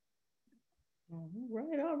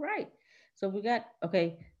 All right. So we got,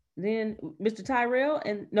 okay, then Mr. Tyrell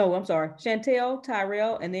and, no, I'm sorry, Chantel,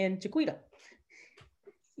 Tyrell, and then Chiquita.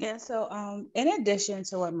 Yeah, so in addition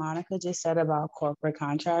to what Monica just said about corporate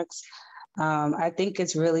contracts, I think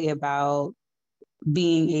it's really about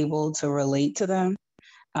being able to relate to them.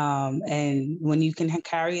 And when you can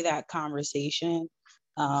carry that conversation,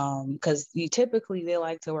 because they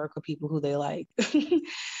like to work with people who they like.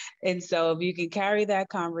 And so if you can carry that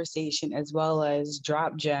conversation as well as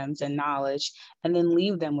drop gems and knowledge and then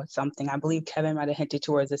leave them with something, I believe Kevin might have hinted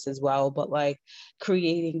towards this as well, but like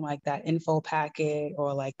creating like that info packet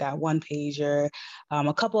or like that one pager,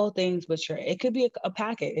 a couple of things, which it could be a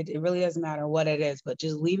packet. It really doesn't matter what it is, but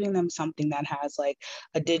just leaving them something that has like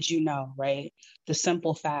a did you know, right? The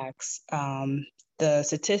simple facts, the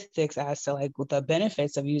statistics as to like the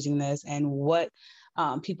benefits of using this and what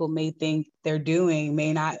people may think they're doing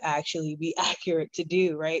may not actually be accurate to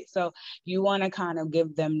do, right? So you want to kind of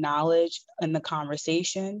give them knowledge in the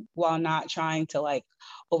conversation while not trying to like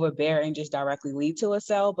overbear and just directly lead to a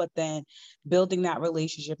sell, but then building that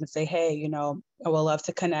relationship and say, hey, you know, I would love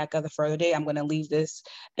to connect at a further date. I'm going to leave this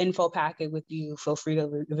info packet with you. Feel free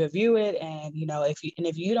to review it. And, you know, if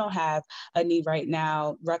you don't have a need right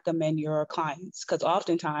now, recommend your clients, because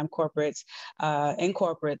oftentimes corporates, in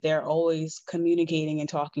corporate, they're always communicating and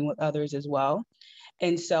talking with others as well.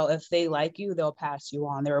 And so if they like you, they'll pass you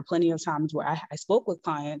on. There were plenty of times where I spoke with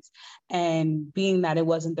clients, and being that it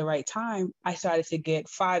wasn't the right time, I started to get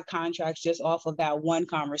 5 contracts just off of that one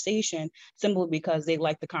conversation, simply because they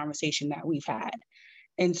liked the conversation that we've had.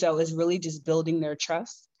 And so it's really just building their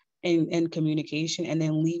trust in communication, and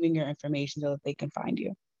then leaving your information so that they can find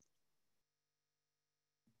you.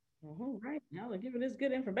 All right, now they're giving us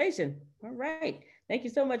good information. All right, thank you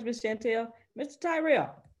so much, Ms. Chantel. Mr.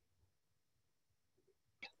 Tyrell.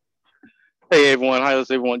 Hey everyone,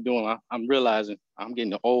 how's everyone doing? I'm realizing I'm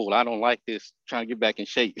getting old. I don't like this. Trying to get back in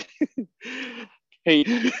shape. Hey,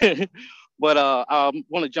 but I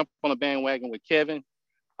want to jump on a bandwagon with Kevin.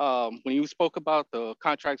 When you spoke about the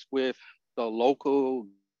contracts with the local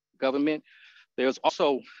government,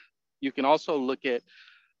 you can also look at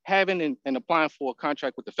having and applying for a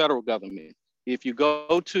contract with the federal government. If you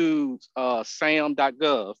go to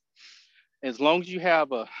sam.gov, as long as you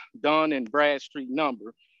have a Dun and Bradstreet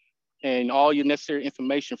number and all your necessary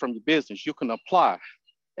information from your business, you can apply.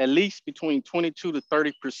 At least between 22 to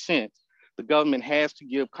 30%, the government has to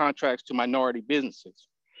give contracts to minority businesses.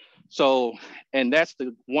 So, and that's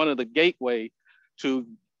one of the gateway to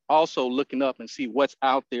also looking up and see what's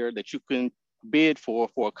out there that you can bid for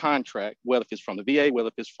a contract, whether it's from the VA, whether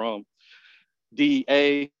it's from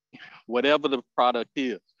DEA, whatever the product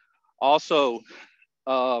is. Also,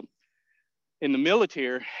 in the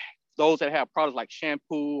military, those that have products like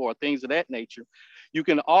shampoo or things of that nature, you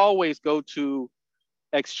can always go to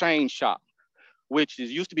Exchange Shop, which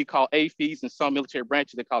used to be called AFES. In some military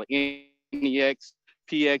branches, they call it NEX,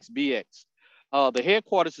 PX, BX. The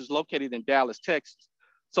headquarters is located in Dallas, Texas.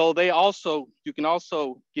 So you can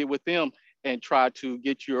also get with them and try to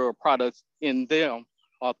get your products in them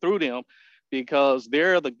or through them, because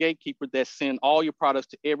they're the gatekeeper that send all your products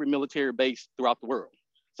to every military base throughout the world.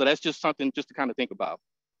 So that's just something just to kind of think about.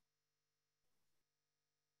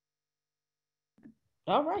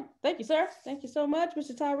 All right, thank you, sir. Thank you so much,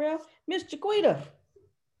 Mr. Tyrell. Ms. Chiquita.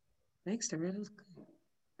 Thanks, Tyrell.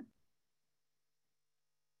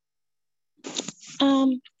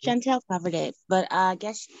 Chantel covered it, but I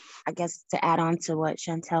guess to add on to what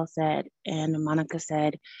Chantel said and Monica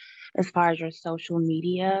said, as far as your social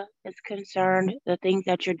media is concerned, the things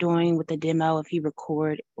that you're doing with the demo, if you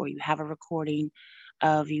record or you have a recording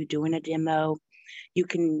of you doing a demo, you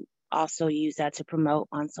can also use that to promote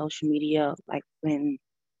on social media, like when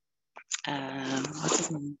what's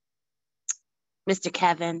his name? Mr.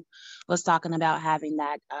 Kevin was talking about having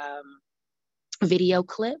that video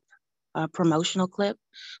clip, promotional clip.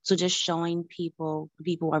 So just showing people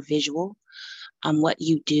are visual what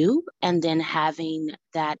you do, and then having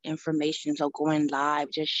that information. So going live,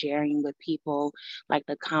 just sharing with people like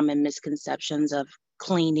the common misconceptions of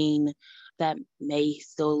cleaning that may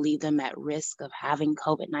still leave them at risk of having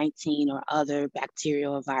COVID-19 or other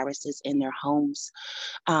bacterial or viruses in their homes,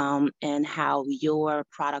 and how your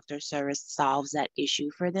product or service solves that issue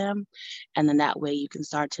for them. And then that way you can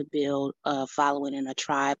start to build a following and a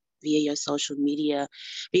tribe via your social media,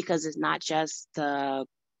 because it's not just the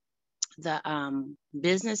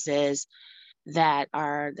businesses that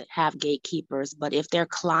have gatekeepers, but if their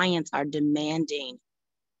clients are demanding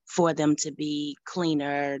for them to be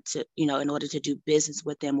cleaner, in order to do business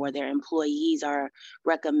with them, or their employees are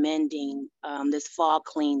recommending this fall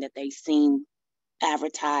clean that they've seen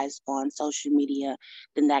advertised on social media,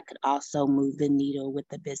 then that could also move the needle with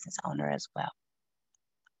the business owner as well.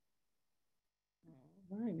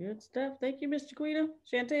 All right, good stuff. Thank you, Mr. Chiquita.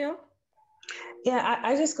 Chantel? Yeah,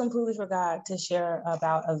 I just completely forgot to share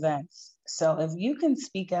about events. So if you can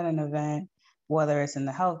speak at an event, whether it's in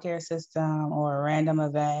the healthcare system or a random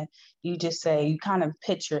event, you kind of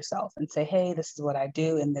pitch yourself and say, hey, this is what I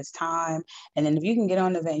do in this time. And then if you can get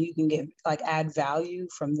on the event, you can add value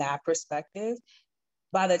from that perspective.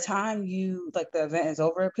 By the time the event is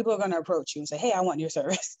over, people are going to approach you and say, hey, I want your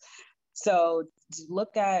service. So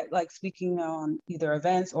look at speaking on either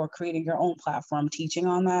events or creating your own platform, teaching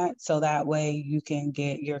on that. So that way you can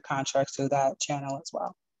get your contracts through that channel as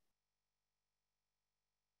well.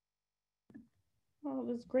 Oh,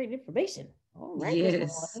 that's great information. All right.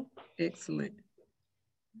 Yes, excellent.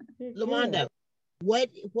 LaMonda, what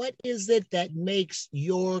is it that makes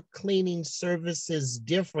your cleaning services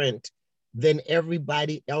different than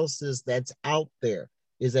everybody else's that's out there?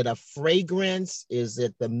 Is it a fragrance? Is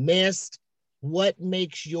it the mist? What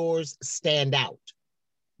makes yours stand out?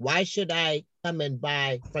 Why should I come and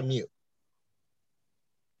buy from you?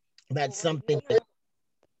 That's something that...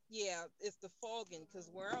 Yeah, it's the fogging, because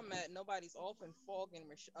where I'm at, nobody's offering fogging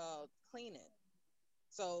cleaning.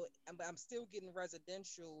 So I'm still getting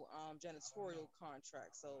residential janitorial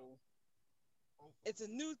contracts. So it's a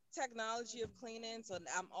new technology of cleaning. So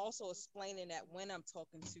I'm also explaining that when I'm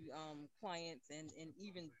talking to clients and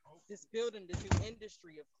even just building the new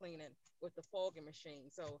industry of cleaning with the fogging machine.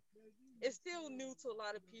 So it's still new to a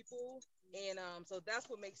lot of people. And so that's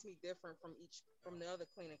what makes me different from the other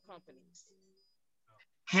cleaning companies.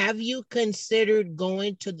 Have you considered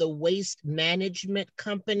going to the waste management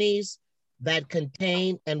companies that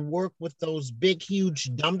contain and work with those big,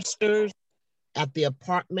 huge dumpsters at the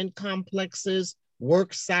apartment complexes,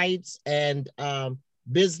 work sites, and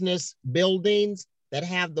business buildings that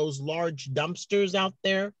have those large dumpsters out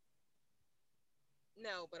there?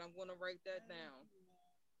 No, but I'm going to write that down.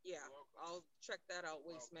 Yeah, I'll check that out,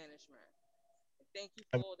 waste management. Thank you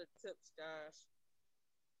for all the tips, guys.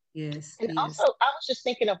 Yes. And also, I was just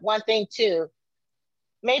thinking of one thing too.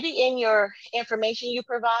 Maybe in your information you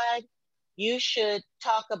provide, you should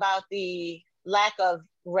talk about the lack of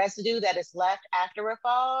residue that is left after a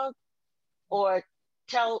fog, or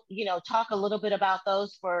talk a little bit about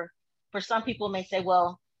those for some people may say,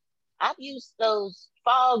 well, I've used those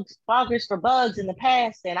foggers for bugs in the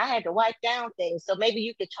past and I had to wipe down things. So maybe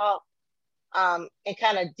you could talk and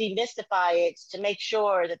kind of demystify it to make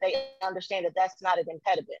sure that they understand that that's not an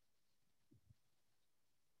impediment.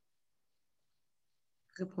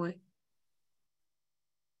 Good point.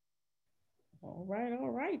 All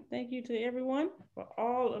right. Thank you to everyone for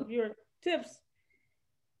all of your tips.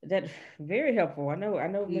 That's very helpful. I know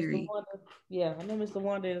Ms. LaWanda, I know Ms.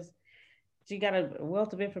 LaWanda she got a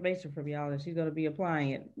wealth of information from y'all and she's going to be applying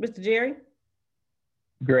it. Mr. Jerry?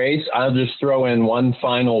 Grace, I'll just throw in one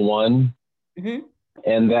final one. Mm-hmm.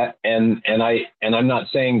 And I'm not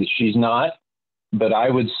saying that she's not, but I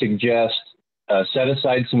would suggest set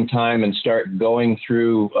aside some time and start going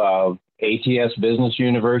through ATS Business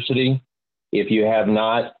University. If you have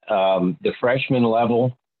not, the freshman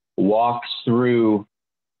level walks through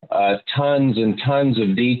tons and tons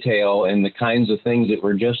of detail and the kinds of things that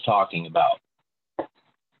we're just talking about.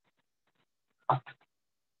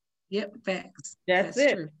 Yep, facts. That's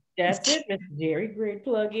it. True. That's it, Mr. Jerry. Great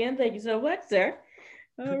plug in. Thank you so much, sir.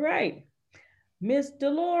 All right. Miss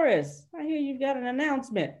Dolores, I hear you've got an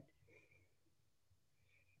announcement.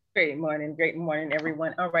 Great morning,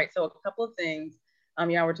 everyone. All right, so a couple of things.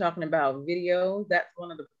 Y'all were talking about video. That's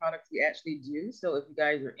one of the products we actually do. So if you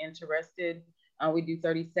guys are interested, we do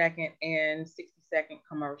 30-second and 60-second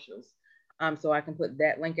commercials. So I can put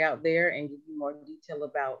that link out there and give you more detail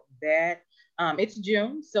about that. It's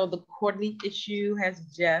June, so the quarterly issue has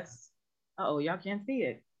just, y'all can't see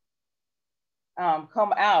it,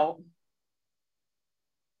 come out.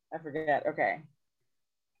 I forgot, okay.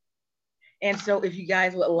 And so if you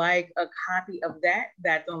guys would like a copy of that,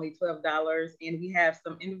 that's only $12. And we have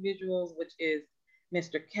some individuals, which is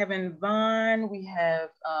Mr. Kevin Vaughn, we have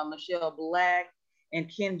Michelle Black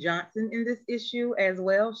and Ken Johnson in this issue as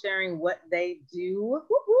well, sharing what they do.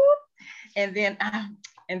 And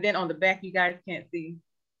then on the back, you guys can't see.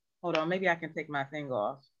 Hold on, maybe I can take my thing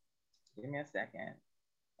off. Give me a second.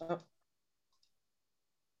 Oh.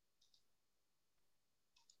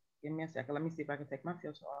 Give me a second. Let me see if I can take my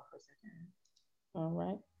filter off for a second. All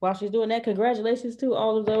right. While she's doing that, congratulations to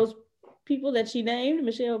all of those people that she named,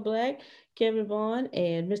 Michelle Black, Kevin Vaughn,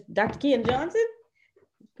 and Dr. Ken Johnson.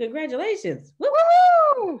 Congratulations.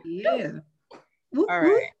 Woo-hoo! Yeah. All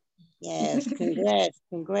right. Yes,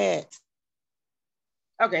 congrats.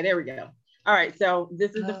 Okay, there we go. All right, so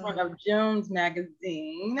this is the front of Jones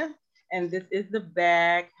Magazine, and this is the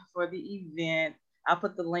back for the event. I'll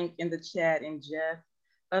put the link in the chat in just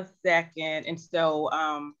a second. And so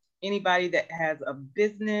anybody that has a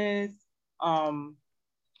business,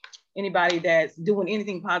 anybody that's doing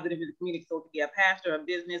anything positive in the community, so it could be a pastor, a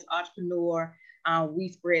business, entrepreneur, we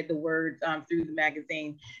spread the word through the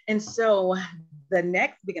magazine. And so the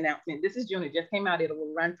next big announcement, this is June, it just came out, it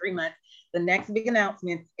will run 3 months. The next big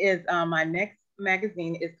announcement is my next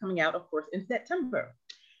magazine is coming out, of course, in September.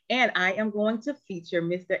 And I am going to feature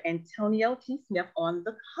Mr. Antonio T. Smith on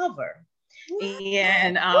the cover.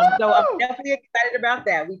 And so I'm definitely excited about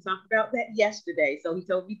that. We talked about that yesterday. So he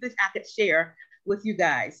told me that I could share with you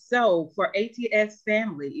guys. So for ATS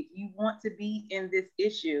family, if you want to be in this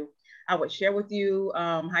issue, I would share with you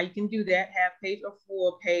how you can do that, half page or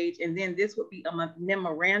full page. And then this would be a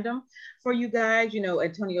memorandum for you guys. You know,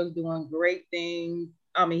 Antonio's doing great things.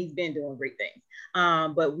 I mean, he's been doing great things.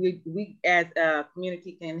 But we as a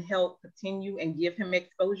community can help continue and give him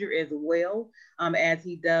exposure as well as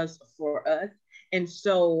he does for us. And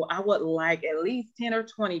so I would like at least 10 or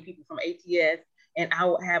 20 people from ATS, and I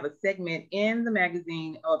will have a segment in the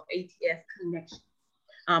magazine of ATS Connection.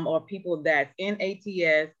 or people that's in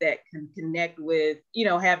ATS that can connect with, you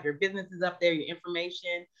know, have your businesses up there, your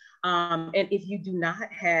information. And if you do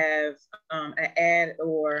not have an ad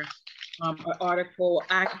or an article,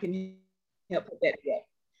 I can help put that together.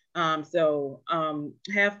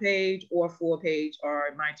 Half page or full page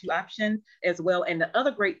are my two options as well. And the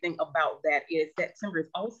other great thing about that is September is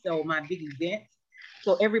also my big event.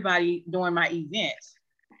 So everybody during my event,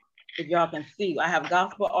 if y'all can see, I have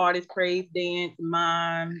gospel artists, praise dance,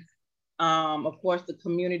 mimes. Of course, the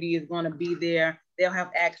community is going to be there. They'll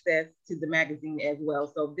have access to the magazine as well.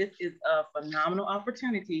 So this is a phenomenal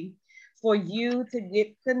opportunity for you to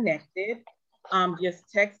get connected. Just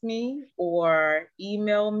text me or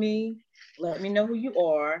email me. Let me know who you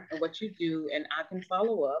are and what you do, and I can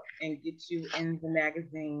follow up and get you in the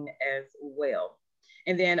magazine as well.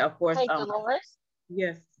 And then, of course, hey, Dolores.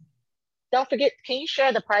 Yes. Don't forget, can you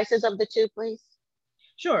share the prices of the two, please?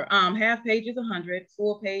 Sure. Half page is 100,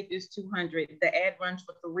 full page is 200. The ad runs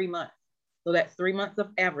for 3 months. So that's 3 months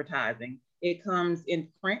of advertising. It comes in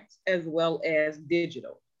print as well as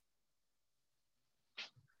digital.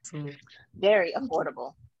 Very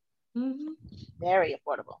affordable. Very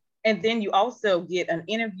affordable. And then you also get an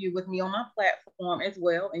interview with me on my platform as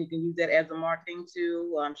well. And you can use that as a marketing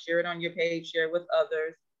tool. Share it on your page, share it with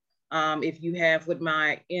others. If you have with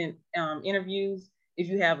my interviews, if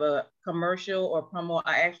you have a commercial or promo,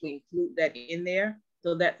 I actually include that in there.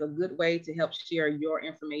 So that's a good way to help share your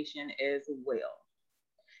information as well.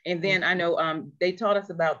 And then I know they taught us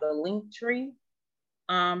about the link tree.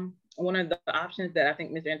 One of the options that I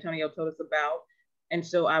think Mr. Antonio told us about. And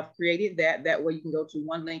so I've created that. That way you can go to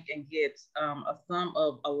one link and get a sum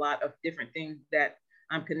of a lot of different things that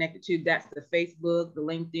I'm connected to. That's the Facebook, the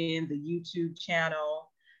LinkedIn, the YouTube channel,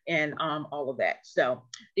 and all of that. So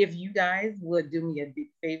if you guys would do me a big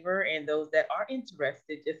favor, and those that are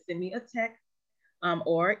interested, just send me a text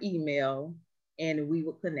or email and we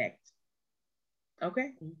will connect.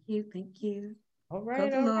 Okay. Thank you. Thank you. All right.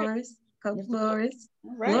 Dolores. Coach Dolores.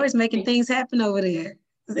 All right. Dolores making things happen over there.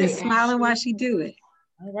 And smiling while she do it.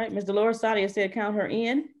 All right. Ms. Dolores Sadia said count her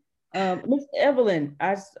in. Ms. Evelyn,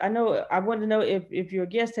 I wanted to know if your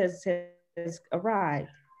guest has arrived.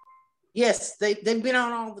 Yes, they've been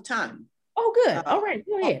on all the time. Oh, good. All right,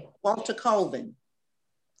 go ahead. Walter Colvin.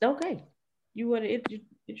 Okay. You want to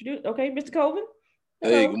introduce? Okay, Mr. Colvin.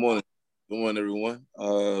 Hey, good morning. Good morning, everyone.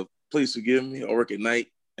 Please forgive me. I work at night,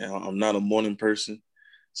 and I'm not a morning person,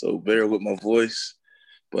 so bear with my voice.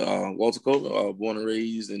 But Walter Colvin, born and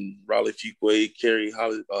raised in Raleigh, Fuquay, Cary,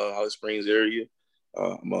 Holly Springs area.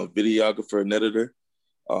 I'm a videographer and editor.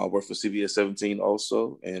 I work for CBS 17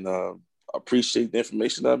 also, and I appreciate the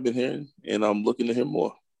information that I've been hearing, and I'm looking to hear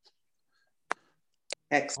more.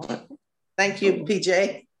 Excellent. Thank you,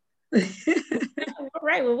 PJ. All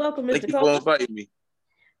right, well, welcome, Mr. Thank you Colvin. for inviting me.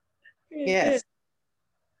 Yes.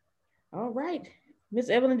 All right. Ms.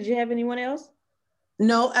 Evelyn, did you have anyone else?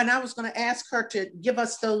 No, and I was going to ask her to give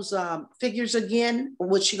us those figures again, or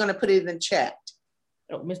was she going to put it in the chat?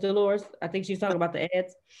 Oh, Ms. Dolores, I think she's talking about the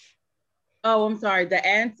ads. Oh, I'm sorry. The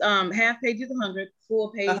ads, half page is 100,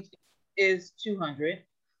 full page is 200.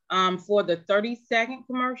 For the 30-second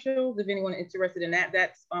commercials, if anyone is interested in that,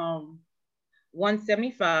 that's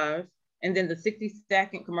 175. And then the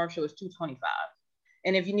 60-second commercial is 225.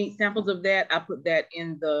 And if you need samples of that, I put that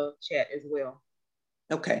in the chat as well.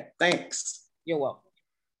 Okay, thanks. You're welcome.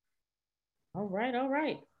 All right, all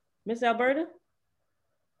right. Miss Alberta?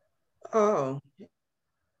 Oh.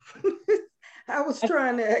 I was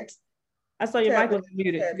trying to I saw your mic was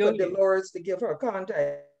muted. Go for Dolores to give her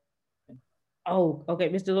contact. Oh, okay.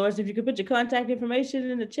 Ms. Dolores, if you could put your contact information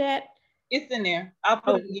in the chat. It's in there. I'll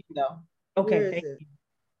put it again though. Okay. Thank you.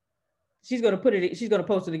 She's gonna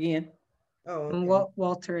post it again. Oh, okay. And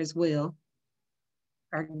Walter as well,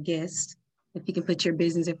 our guest. If you can put your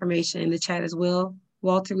business information in the chat as well.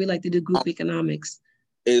 Walter, we like to do group economics.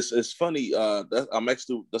 It's funny.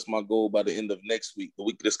 That's my goal by the end of next week, the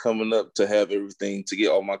week that's coming up, to have everything, to get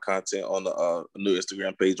all my content on the new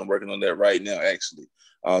Instagram page. I'm working on that right now, actually.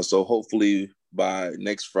 So hopefully by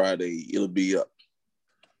next Friday, it'll be up.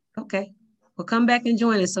 Okay. Well, come back and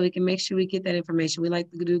join us so we can make sure we get that information. We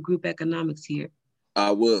like to do group economics here.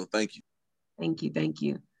 I will. Thank you. Thank you. Thank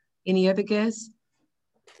you. Any other guests?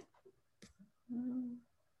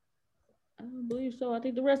 I don't believe so. I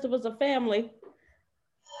think the rest of us are family.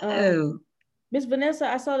 Miss Vanessa,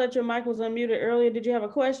 I saw that your mic was unmuted earlier. Did you have a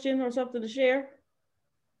question or something to share?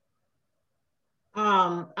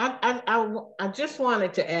 I just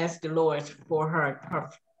wanted to ask Dolores for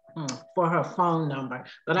her phone number,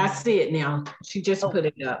 but I see it now. She just put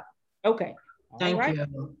it up. Okay. Thank right.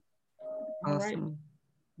 you. All right.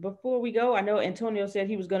 before we go, I know Antonio said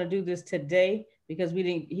he was going to do this today because he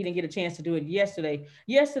didn't get a chance to do it yesterday.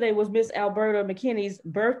 Yesterday was Miss Alberta McKinney's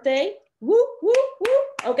birthday. Woo, woo,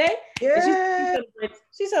 woo. Okay. Yeah.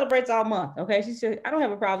 She celebrates all month. Okay. She said, I don't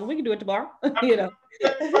have a problem. We can do it tomorrow. You know.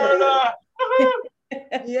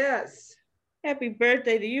 Yes. Happy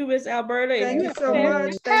birthday to you, Miss Alberta. Thank you so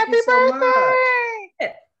much. Thank you so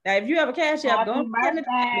much. Now, if you have a cash app, go and send it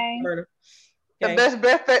to Miss Alberta. Okay.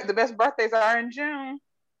 The best birthdays are in June.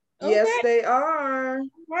 Okay. Yes, they are.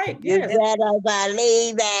 Right. You Yes. better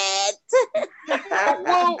believe it.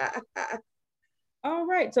 All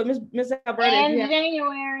right. So, Miss Alberta, And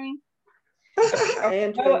January.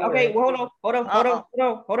 Okay, well, hold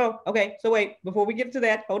on. Okay, so wait, before we get to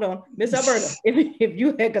that, hold on. Miss Alberta, if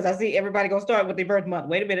you because I see everybody gonna start with their birth month.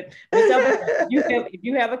 Wait a minute. Miss Alberta, if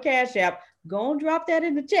you have a cash app, go and drop that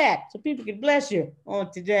in the chat so people can bless you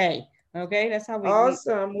on today. Okay, that's how we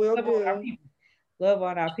awesome. We'll do. Love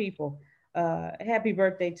on our people. Happy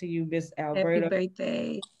birthday to you, Miss Alberta. Happy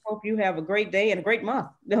birthday. Hope you have a great day and a great month.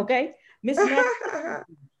 Okay, Miss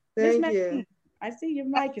Thank you. I see your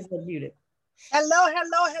mic is unmuted. Hello.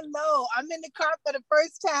 I'm in the car for the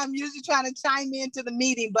first time, usually trying to chime into the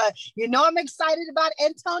meeting, but you know I'm excited about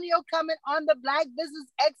Antonio coming on the Black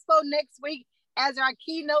Business Expo next week as our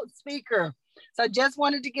keynote speaker. So just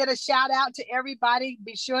wanted to get a shout out to everybody.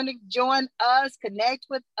 Be sure to join us, connect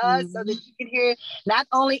with us so that you can hear not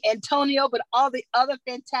only Antonio, but all the other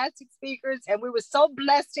fantastic speakers. And we were so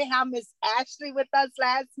blessed to have Miss Ashley with us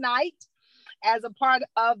last night as a part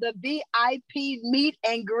of the VIP meet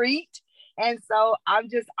and greet. And so I'm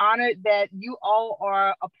just honored that you all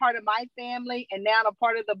are a part of my family and now a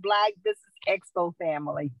part of the Black Business Expo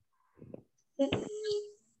family.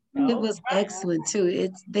 It was excellent too.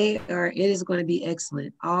 It is going to be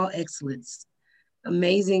excellent. All excellence.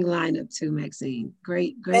 Amazing lineup too, Maxine.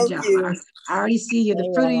 Great job. I already see you,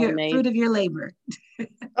 the fruit of your labor.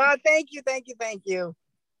 Oh, thank you.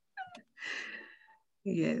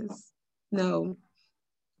 Yes. No.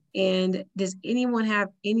 And does anyone have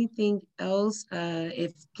anything else?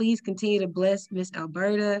 If please continue to bless Miss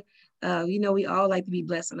Alberta. You know, we all like to be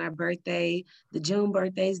blessed on our birthday. The June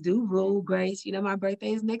birthdays do rule, Grace. You know, my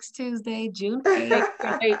birthday is next Tuesday, June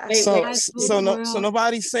 8th. So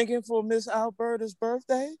nobody's singing for Miss Alberta's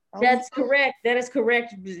birthday? That's correct. That is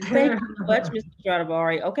correct. Thank you so much, Mr.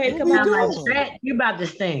 Stradivari. Okay, come on. You about to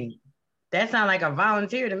sing. That sounds like a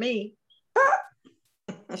volunteer to me.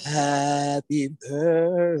 Happy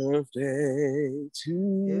birthday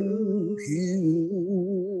to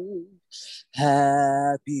you.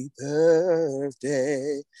 Happy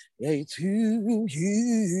birthday to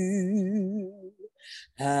you.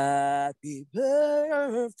 Happy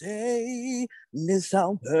birthday, Miss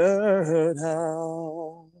Alberta.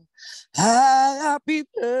 Happy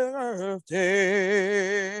birthday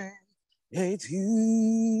to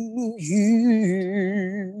you.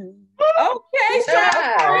 Okay,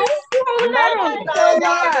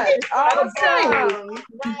 Awesome.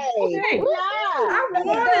 Okay. I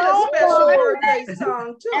wanted a special birthday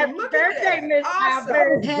song too. Happy birthday, Miss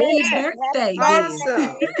Alberta. Happy birthday.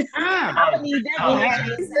 Awesome. I need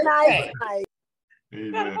that.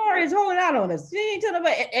 Stradivari is holding out on us. She ain't telling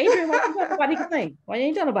nobody. Adrian, why you tell nobody can sing? Why you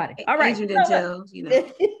ain't tell nobody? All right. Adrian didn't tell, you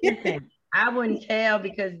know. Listen, I wouldn't tell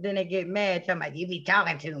because then they get mad talking about you be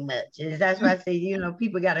talking too much. And that's why I say, you know,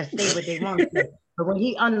 people gotta say what they want to say. But when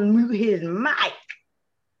he unmute his mic,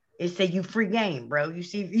 it say you free game, bro. You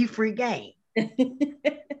see, you free game.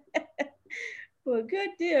 Well,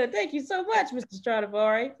 good deal. Thank you so much, Mr.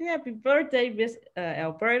 Stradivari. Happy birthday, Miss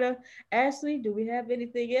Alberta. Ashley, do we have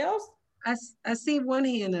anything else? I see one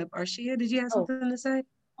hand up. Arshia, did you have something to say?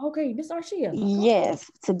 Okay, Miss Arshia. Yes,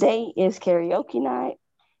 today is karaoke night.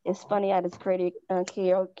 It's funny, I just created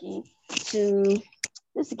karaoke to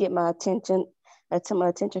get my attention,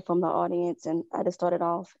 from the audience, and I just started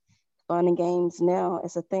off fun and games. Now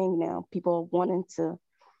it's a thing now. People are wanting to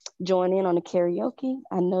join in on the karaoke.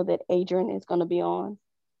 I know that Adrian is going to be on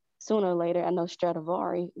sooner or later. I know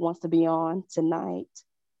Stradivari wants to be on tonight.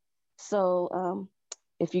 So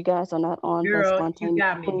if you guys are not on, girl, you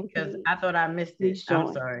got me because I thought I missed it.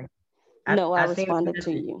 I'm sorry. I responded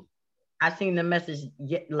to you. I seen the message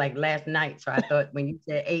like last night, so I thought when you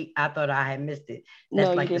said 8, I thought I had missed it. That's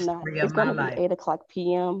no, like you did not. It's going to be 8:00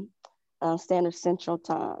 p.m. Standard Central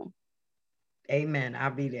Time. Amen.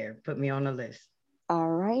 I'll be there. Put me on the list.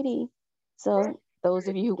 All righty. So those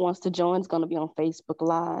of you who wants to join, it's going to be on Facebook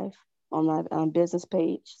Live on my business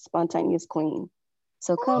page, Spontaneous Queen.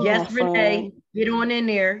 So come. Yes, Renee, get on in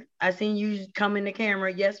there. I seen you come in the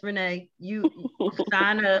camera. Yes, Renee, you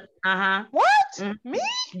sign up. What? Mm-hmm. Me?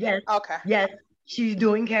 Yes. Okay. Yes. She's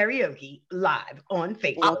doing karaoke live on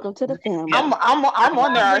Facebook. Welcome to the family. I'm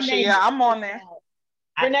on there, Arshia. I'm on there.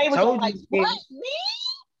 Renee was told like, you. what,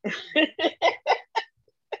 me?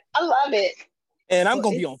 I love it. And I'm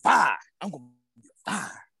gonna be on fire. I'm gonna be on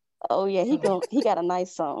fire. Oh yeah, he got a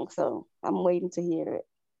nice song, so I'm waiting to hear it.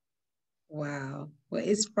 Wow. Well,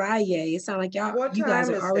 it's Friday. It sounds like you guys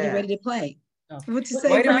time are is already that? ready to play. What you say?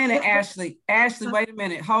 Wait a minute, Ashley. Ashley, wait a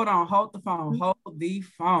minute. Hold on. Hold the phone. Hold the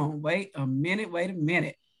phone. Wait a minute. Wait a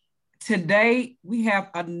minute. Today, we have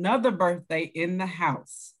another birthday in the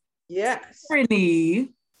house. Yes.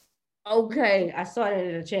 Brittany. Okay, I saw that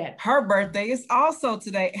in the chat. Her birthday is also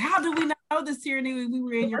today. How do we not know this, Tierney? We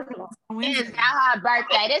were in your house on Wednesday. It's not her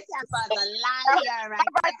birthday. This is for the liar right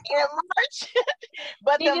birthday in March.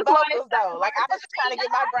 But He the just wanted vocals though, like I was just trying to get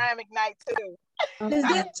my Brian McKnight too.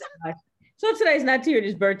 So today's not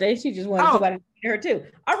Tierney's birthday. She just wanted somebody to meet her too.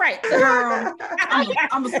 All right, Girl,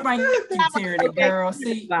 I'm gonna spring you, Tierney, girl.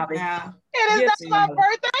 See, Bobby. now. It is not my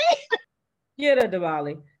birthday. Get her,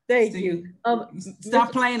 Diwali. Thank you.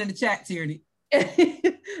 Stop playing in the chat, Tierney.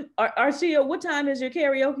 Arshia, what time is your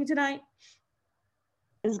karaoke tonight?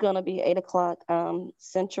 It's gonna be 8 o'clock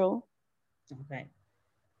Central. Okay.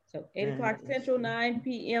 So 8 o'clock Central, 9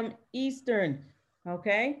 p.m. Eastern.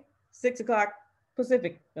 Okay. 6 o'clock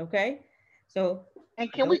Pacific. Okay. So.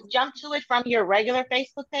 And can we jump to it from your regular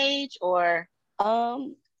Facebook page or?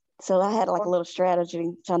 So I had like a little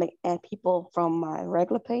strategy trying to add people from my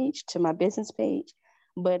regular page to my business page,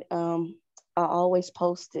 but I always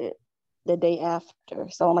post it the day after.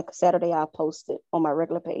 So on like a Saturday, I post it on my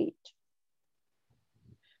regular page.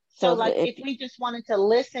 So like if we just wanted to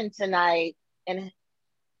listen tonight, and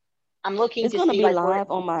I'm looking it's to going to see be like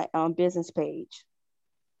live on my business page.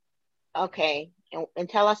 Okay, and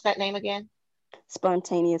tell us that name again.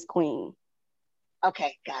 Spontaneous Queen.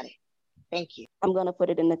 Okay, got it. Thank you. I'm going to put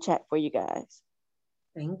it in the chat for you guys.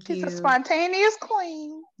 Thank She's you. a spontaneous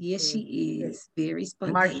queen. Yes, she is. Very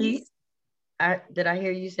spontaneous. Marquise, did I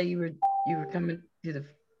hear you say you were coming to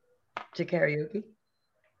karaoke?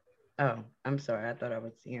 Oh, I'm sorry. I thought I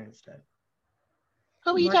was hearing stuff.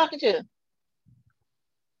 Who are you talking to?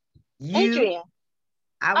 You. Adrian.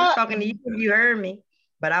 I was talking to you if you heard me,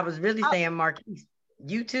 but I was really saying Marquise.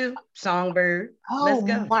 You too, Songbird. Oh, Let's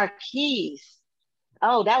go. Marquise.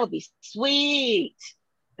 Oh, that would be sweet.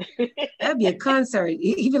 That'd be a concert.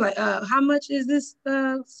 He'd be like, how much is this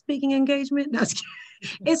speaking engagement? No,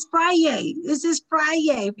 it's Friday. This is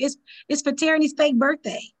Friday. It's for Tierney's fake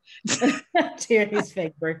birthday. Tierney's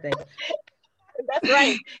fake birthday. That's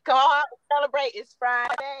right. Come on, celebrate. It's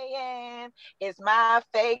Friday and it's my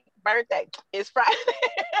fake birthday. It's Friday.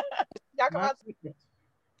 Y'all come on.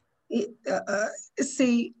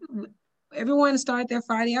 See, everyone started their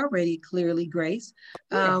Friday already, clearly, Grace.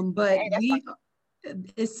 But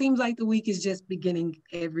it seems like the week is just beginning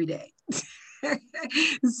every day.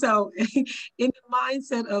 So in the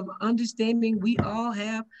mindset of understanding we all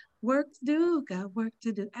have work to do, got work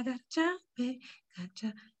to do. I got a job, babe.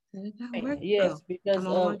 Yes, because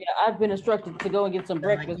I've been instructed to go and get some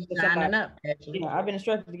breakfast. I've been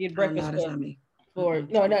instructed to get breakfast. For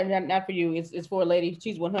no, not for you. It's for a lady.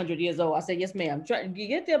 She's 100 years old. I said, yes, ma'am. Try to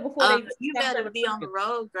get there before they. You better be on the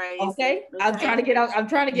road, Grace. Okay, I'm trying to get out. I'm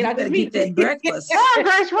trying to get out. Better get that breakfast. Run,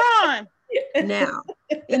 Grace, run. Now,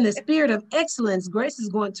 in the spirit of excellence, Grace is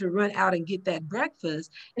going to run out and get that breakfast.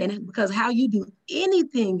 And because how you do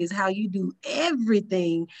anything is how you do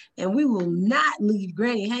everything. And we will not leave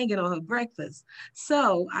Granny hanging on her breakfast.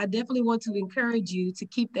 So I definitely want to encourage you to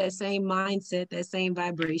keep that same mindset, that same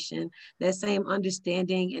vibration, that same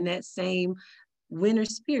understanding, and that same winner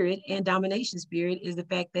spirit and domination spirit is the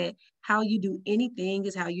fact that how you do anything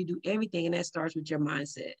is how you do everything. And that starts with your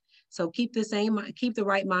mindset. So keep the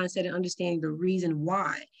right mindset and understanding the reason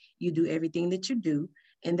why you do everything that you do,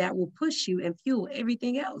 and that will push you and fuel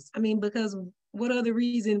everything else. I mean, because what other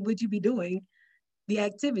reason would you be doing the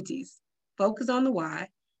activities? Focus on the why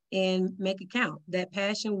and make it count. That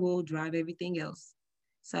passion will drive everything else.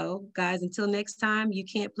 So guys, until next time, you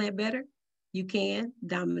can't plant better. You can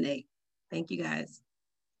dominate. Thank you guys.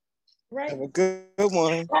 Right. Have a good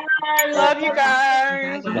one. I love you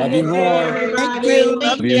guys. Love you more. Thank you.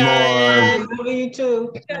 Love you more. Love you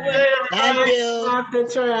too. Thank you. Dr.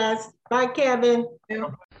 Trust. Bye, Kevin.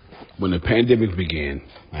 When the pandemic began,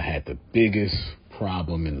 I had the biggest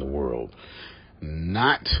problem in the world.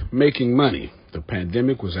 Not making money. The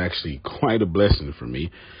pandemic was actually quite a blessing for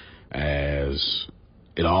me, as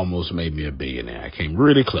it almost made me a billionaire. I came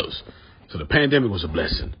really close. So the pandemic was a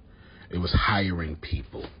blessing. It was hiring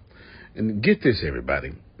people. And get this,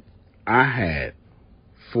 everybody. I had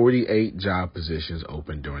 48 job positions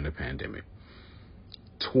open during the pandemic.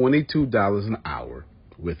 $22 an hour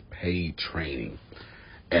with paid training.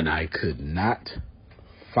 And I could not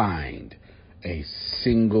find a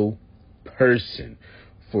single person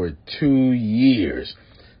for 2 years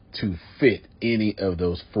to fit any of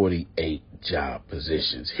those 48 job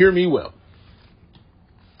positions. Hear me well.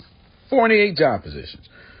 48 job positions,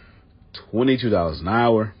 $22 an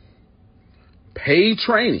hour, paid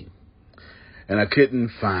training. And I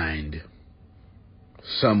couldn't find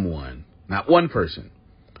someone, not one person,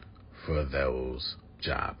 for those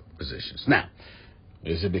job positions. Now,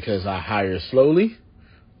 is it because I hire slowly?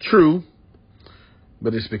 True,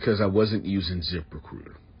 but it's because I wasn't using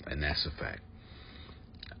ZipRecruiter, and that's a fact.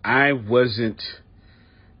 I wasn't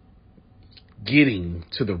getting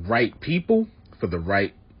to the right people for the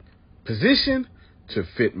right position to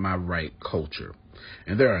fit my right culture.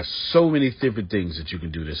 And there are so many different things that you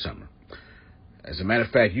can do this summer. As a matter of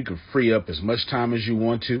fact, you can free up as much time as you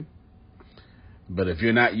want to. But if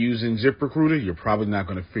you're not using ZipRecruiter, you're probably not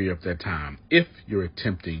going to free up that time if you're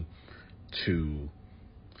attempting to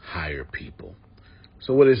hire people.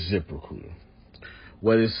 So what is ZipRecruiter?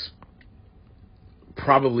 What is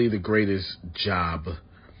probably the greatest job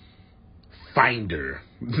finder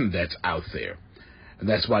that's out there? And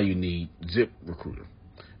that's why you need ZipRecruiter.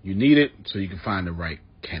 You need it so you can find the right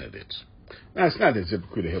candidates. Now, it's not that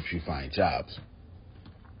ZipRecruiter helps you find jobs.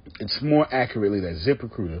 It's more accurately that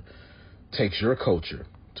ZipRecruiter takes your culture,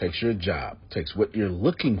 takes your job, takes what you're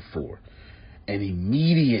looking for, and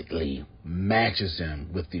immediately matches them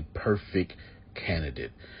with the perfect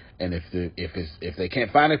candidate. And if they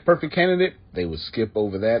can't find a perfect candidate, they will skip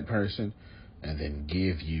over that person and then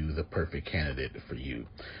give you the perfect candidate for you.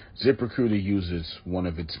 ZipRecruiter uses one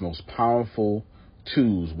of its most powerful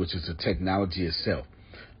tools, which is the technology itself,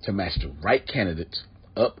 to match the right candidates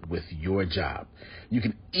up with your job. You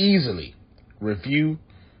can easily review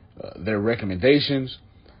their recommendations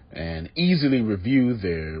and easily review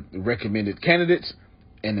their recommended candidates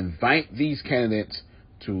and invite these candidates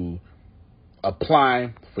to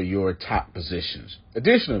apply for your top positions.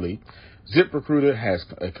 Additionally, ZipRecruiter has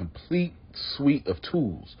a complete suite of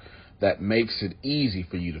tools that makes it easy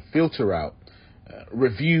for you to filter out,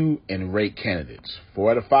 review, and rate candidates.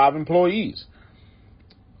 4 out of 5 employees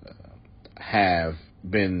have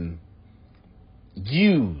been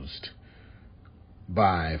used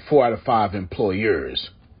by 4 out of 5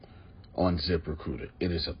 employers on ZipRecruiter.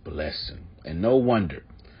 It is a blessing. And no wonder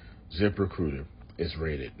ZipRecruiter is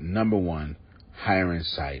rated #1 hiring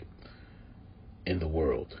site in the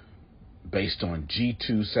world based on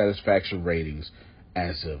G2 satisfaction ratings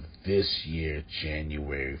as of this year,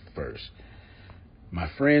 January 1st. My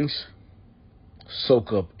friends,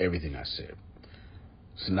 soak up everything I said.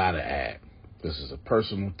 It's not an ad. This is a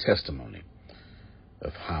personal testimony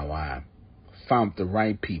of how I found the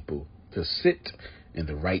right people to sit in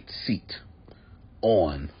the right seat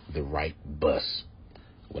on the right bus.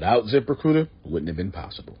 Without ZipRecruiter, it wouldn't have been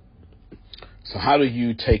possible. So how do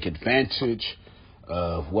you take advantage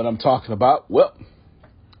of what I'm talking about? Well,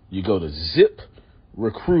 you go to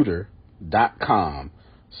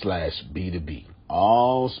ZipRecruiter.com/B2B.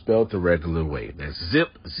 All spelled the regular way. That's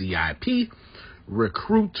Zip, Z-I-P,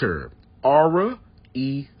 Recruiter, Aura,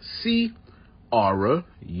 E-C, Aura,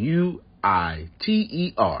 U-I-T-E-R,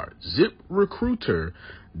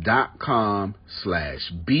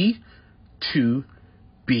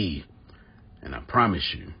 ZipRecruiter.com/B2B. And I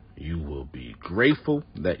promise you, you will be grateful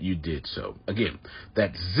that you did so. Again,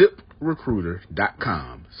 that's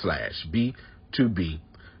ZipRecruiter.com/B2B.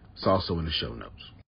 It's also in the show notes.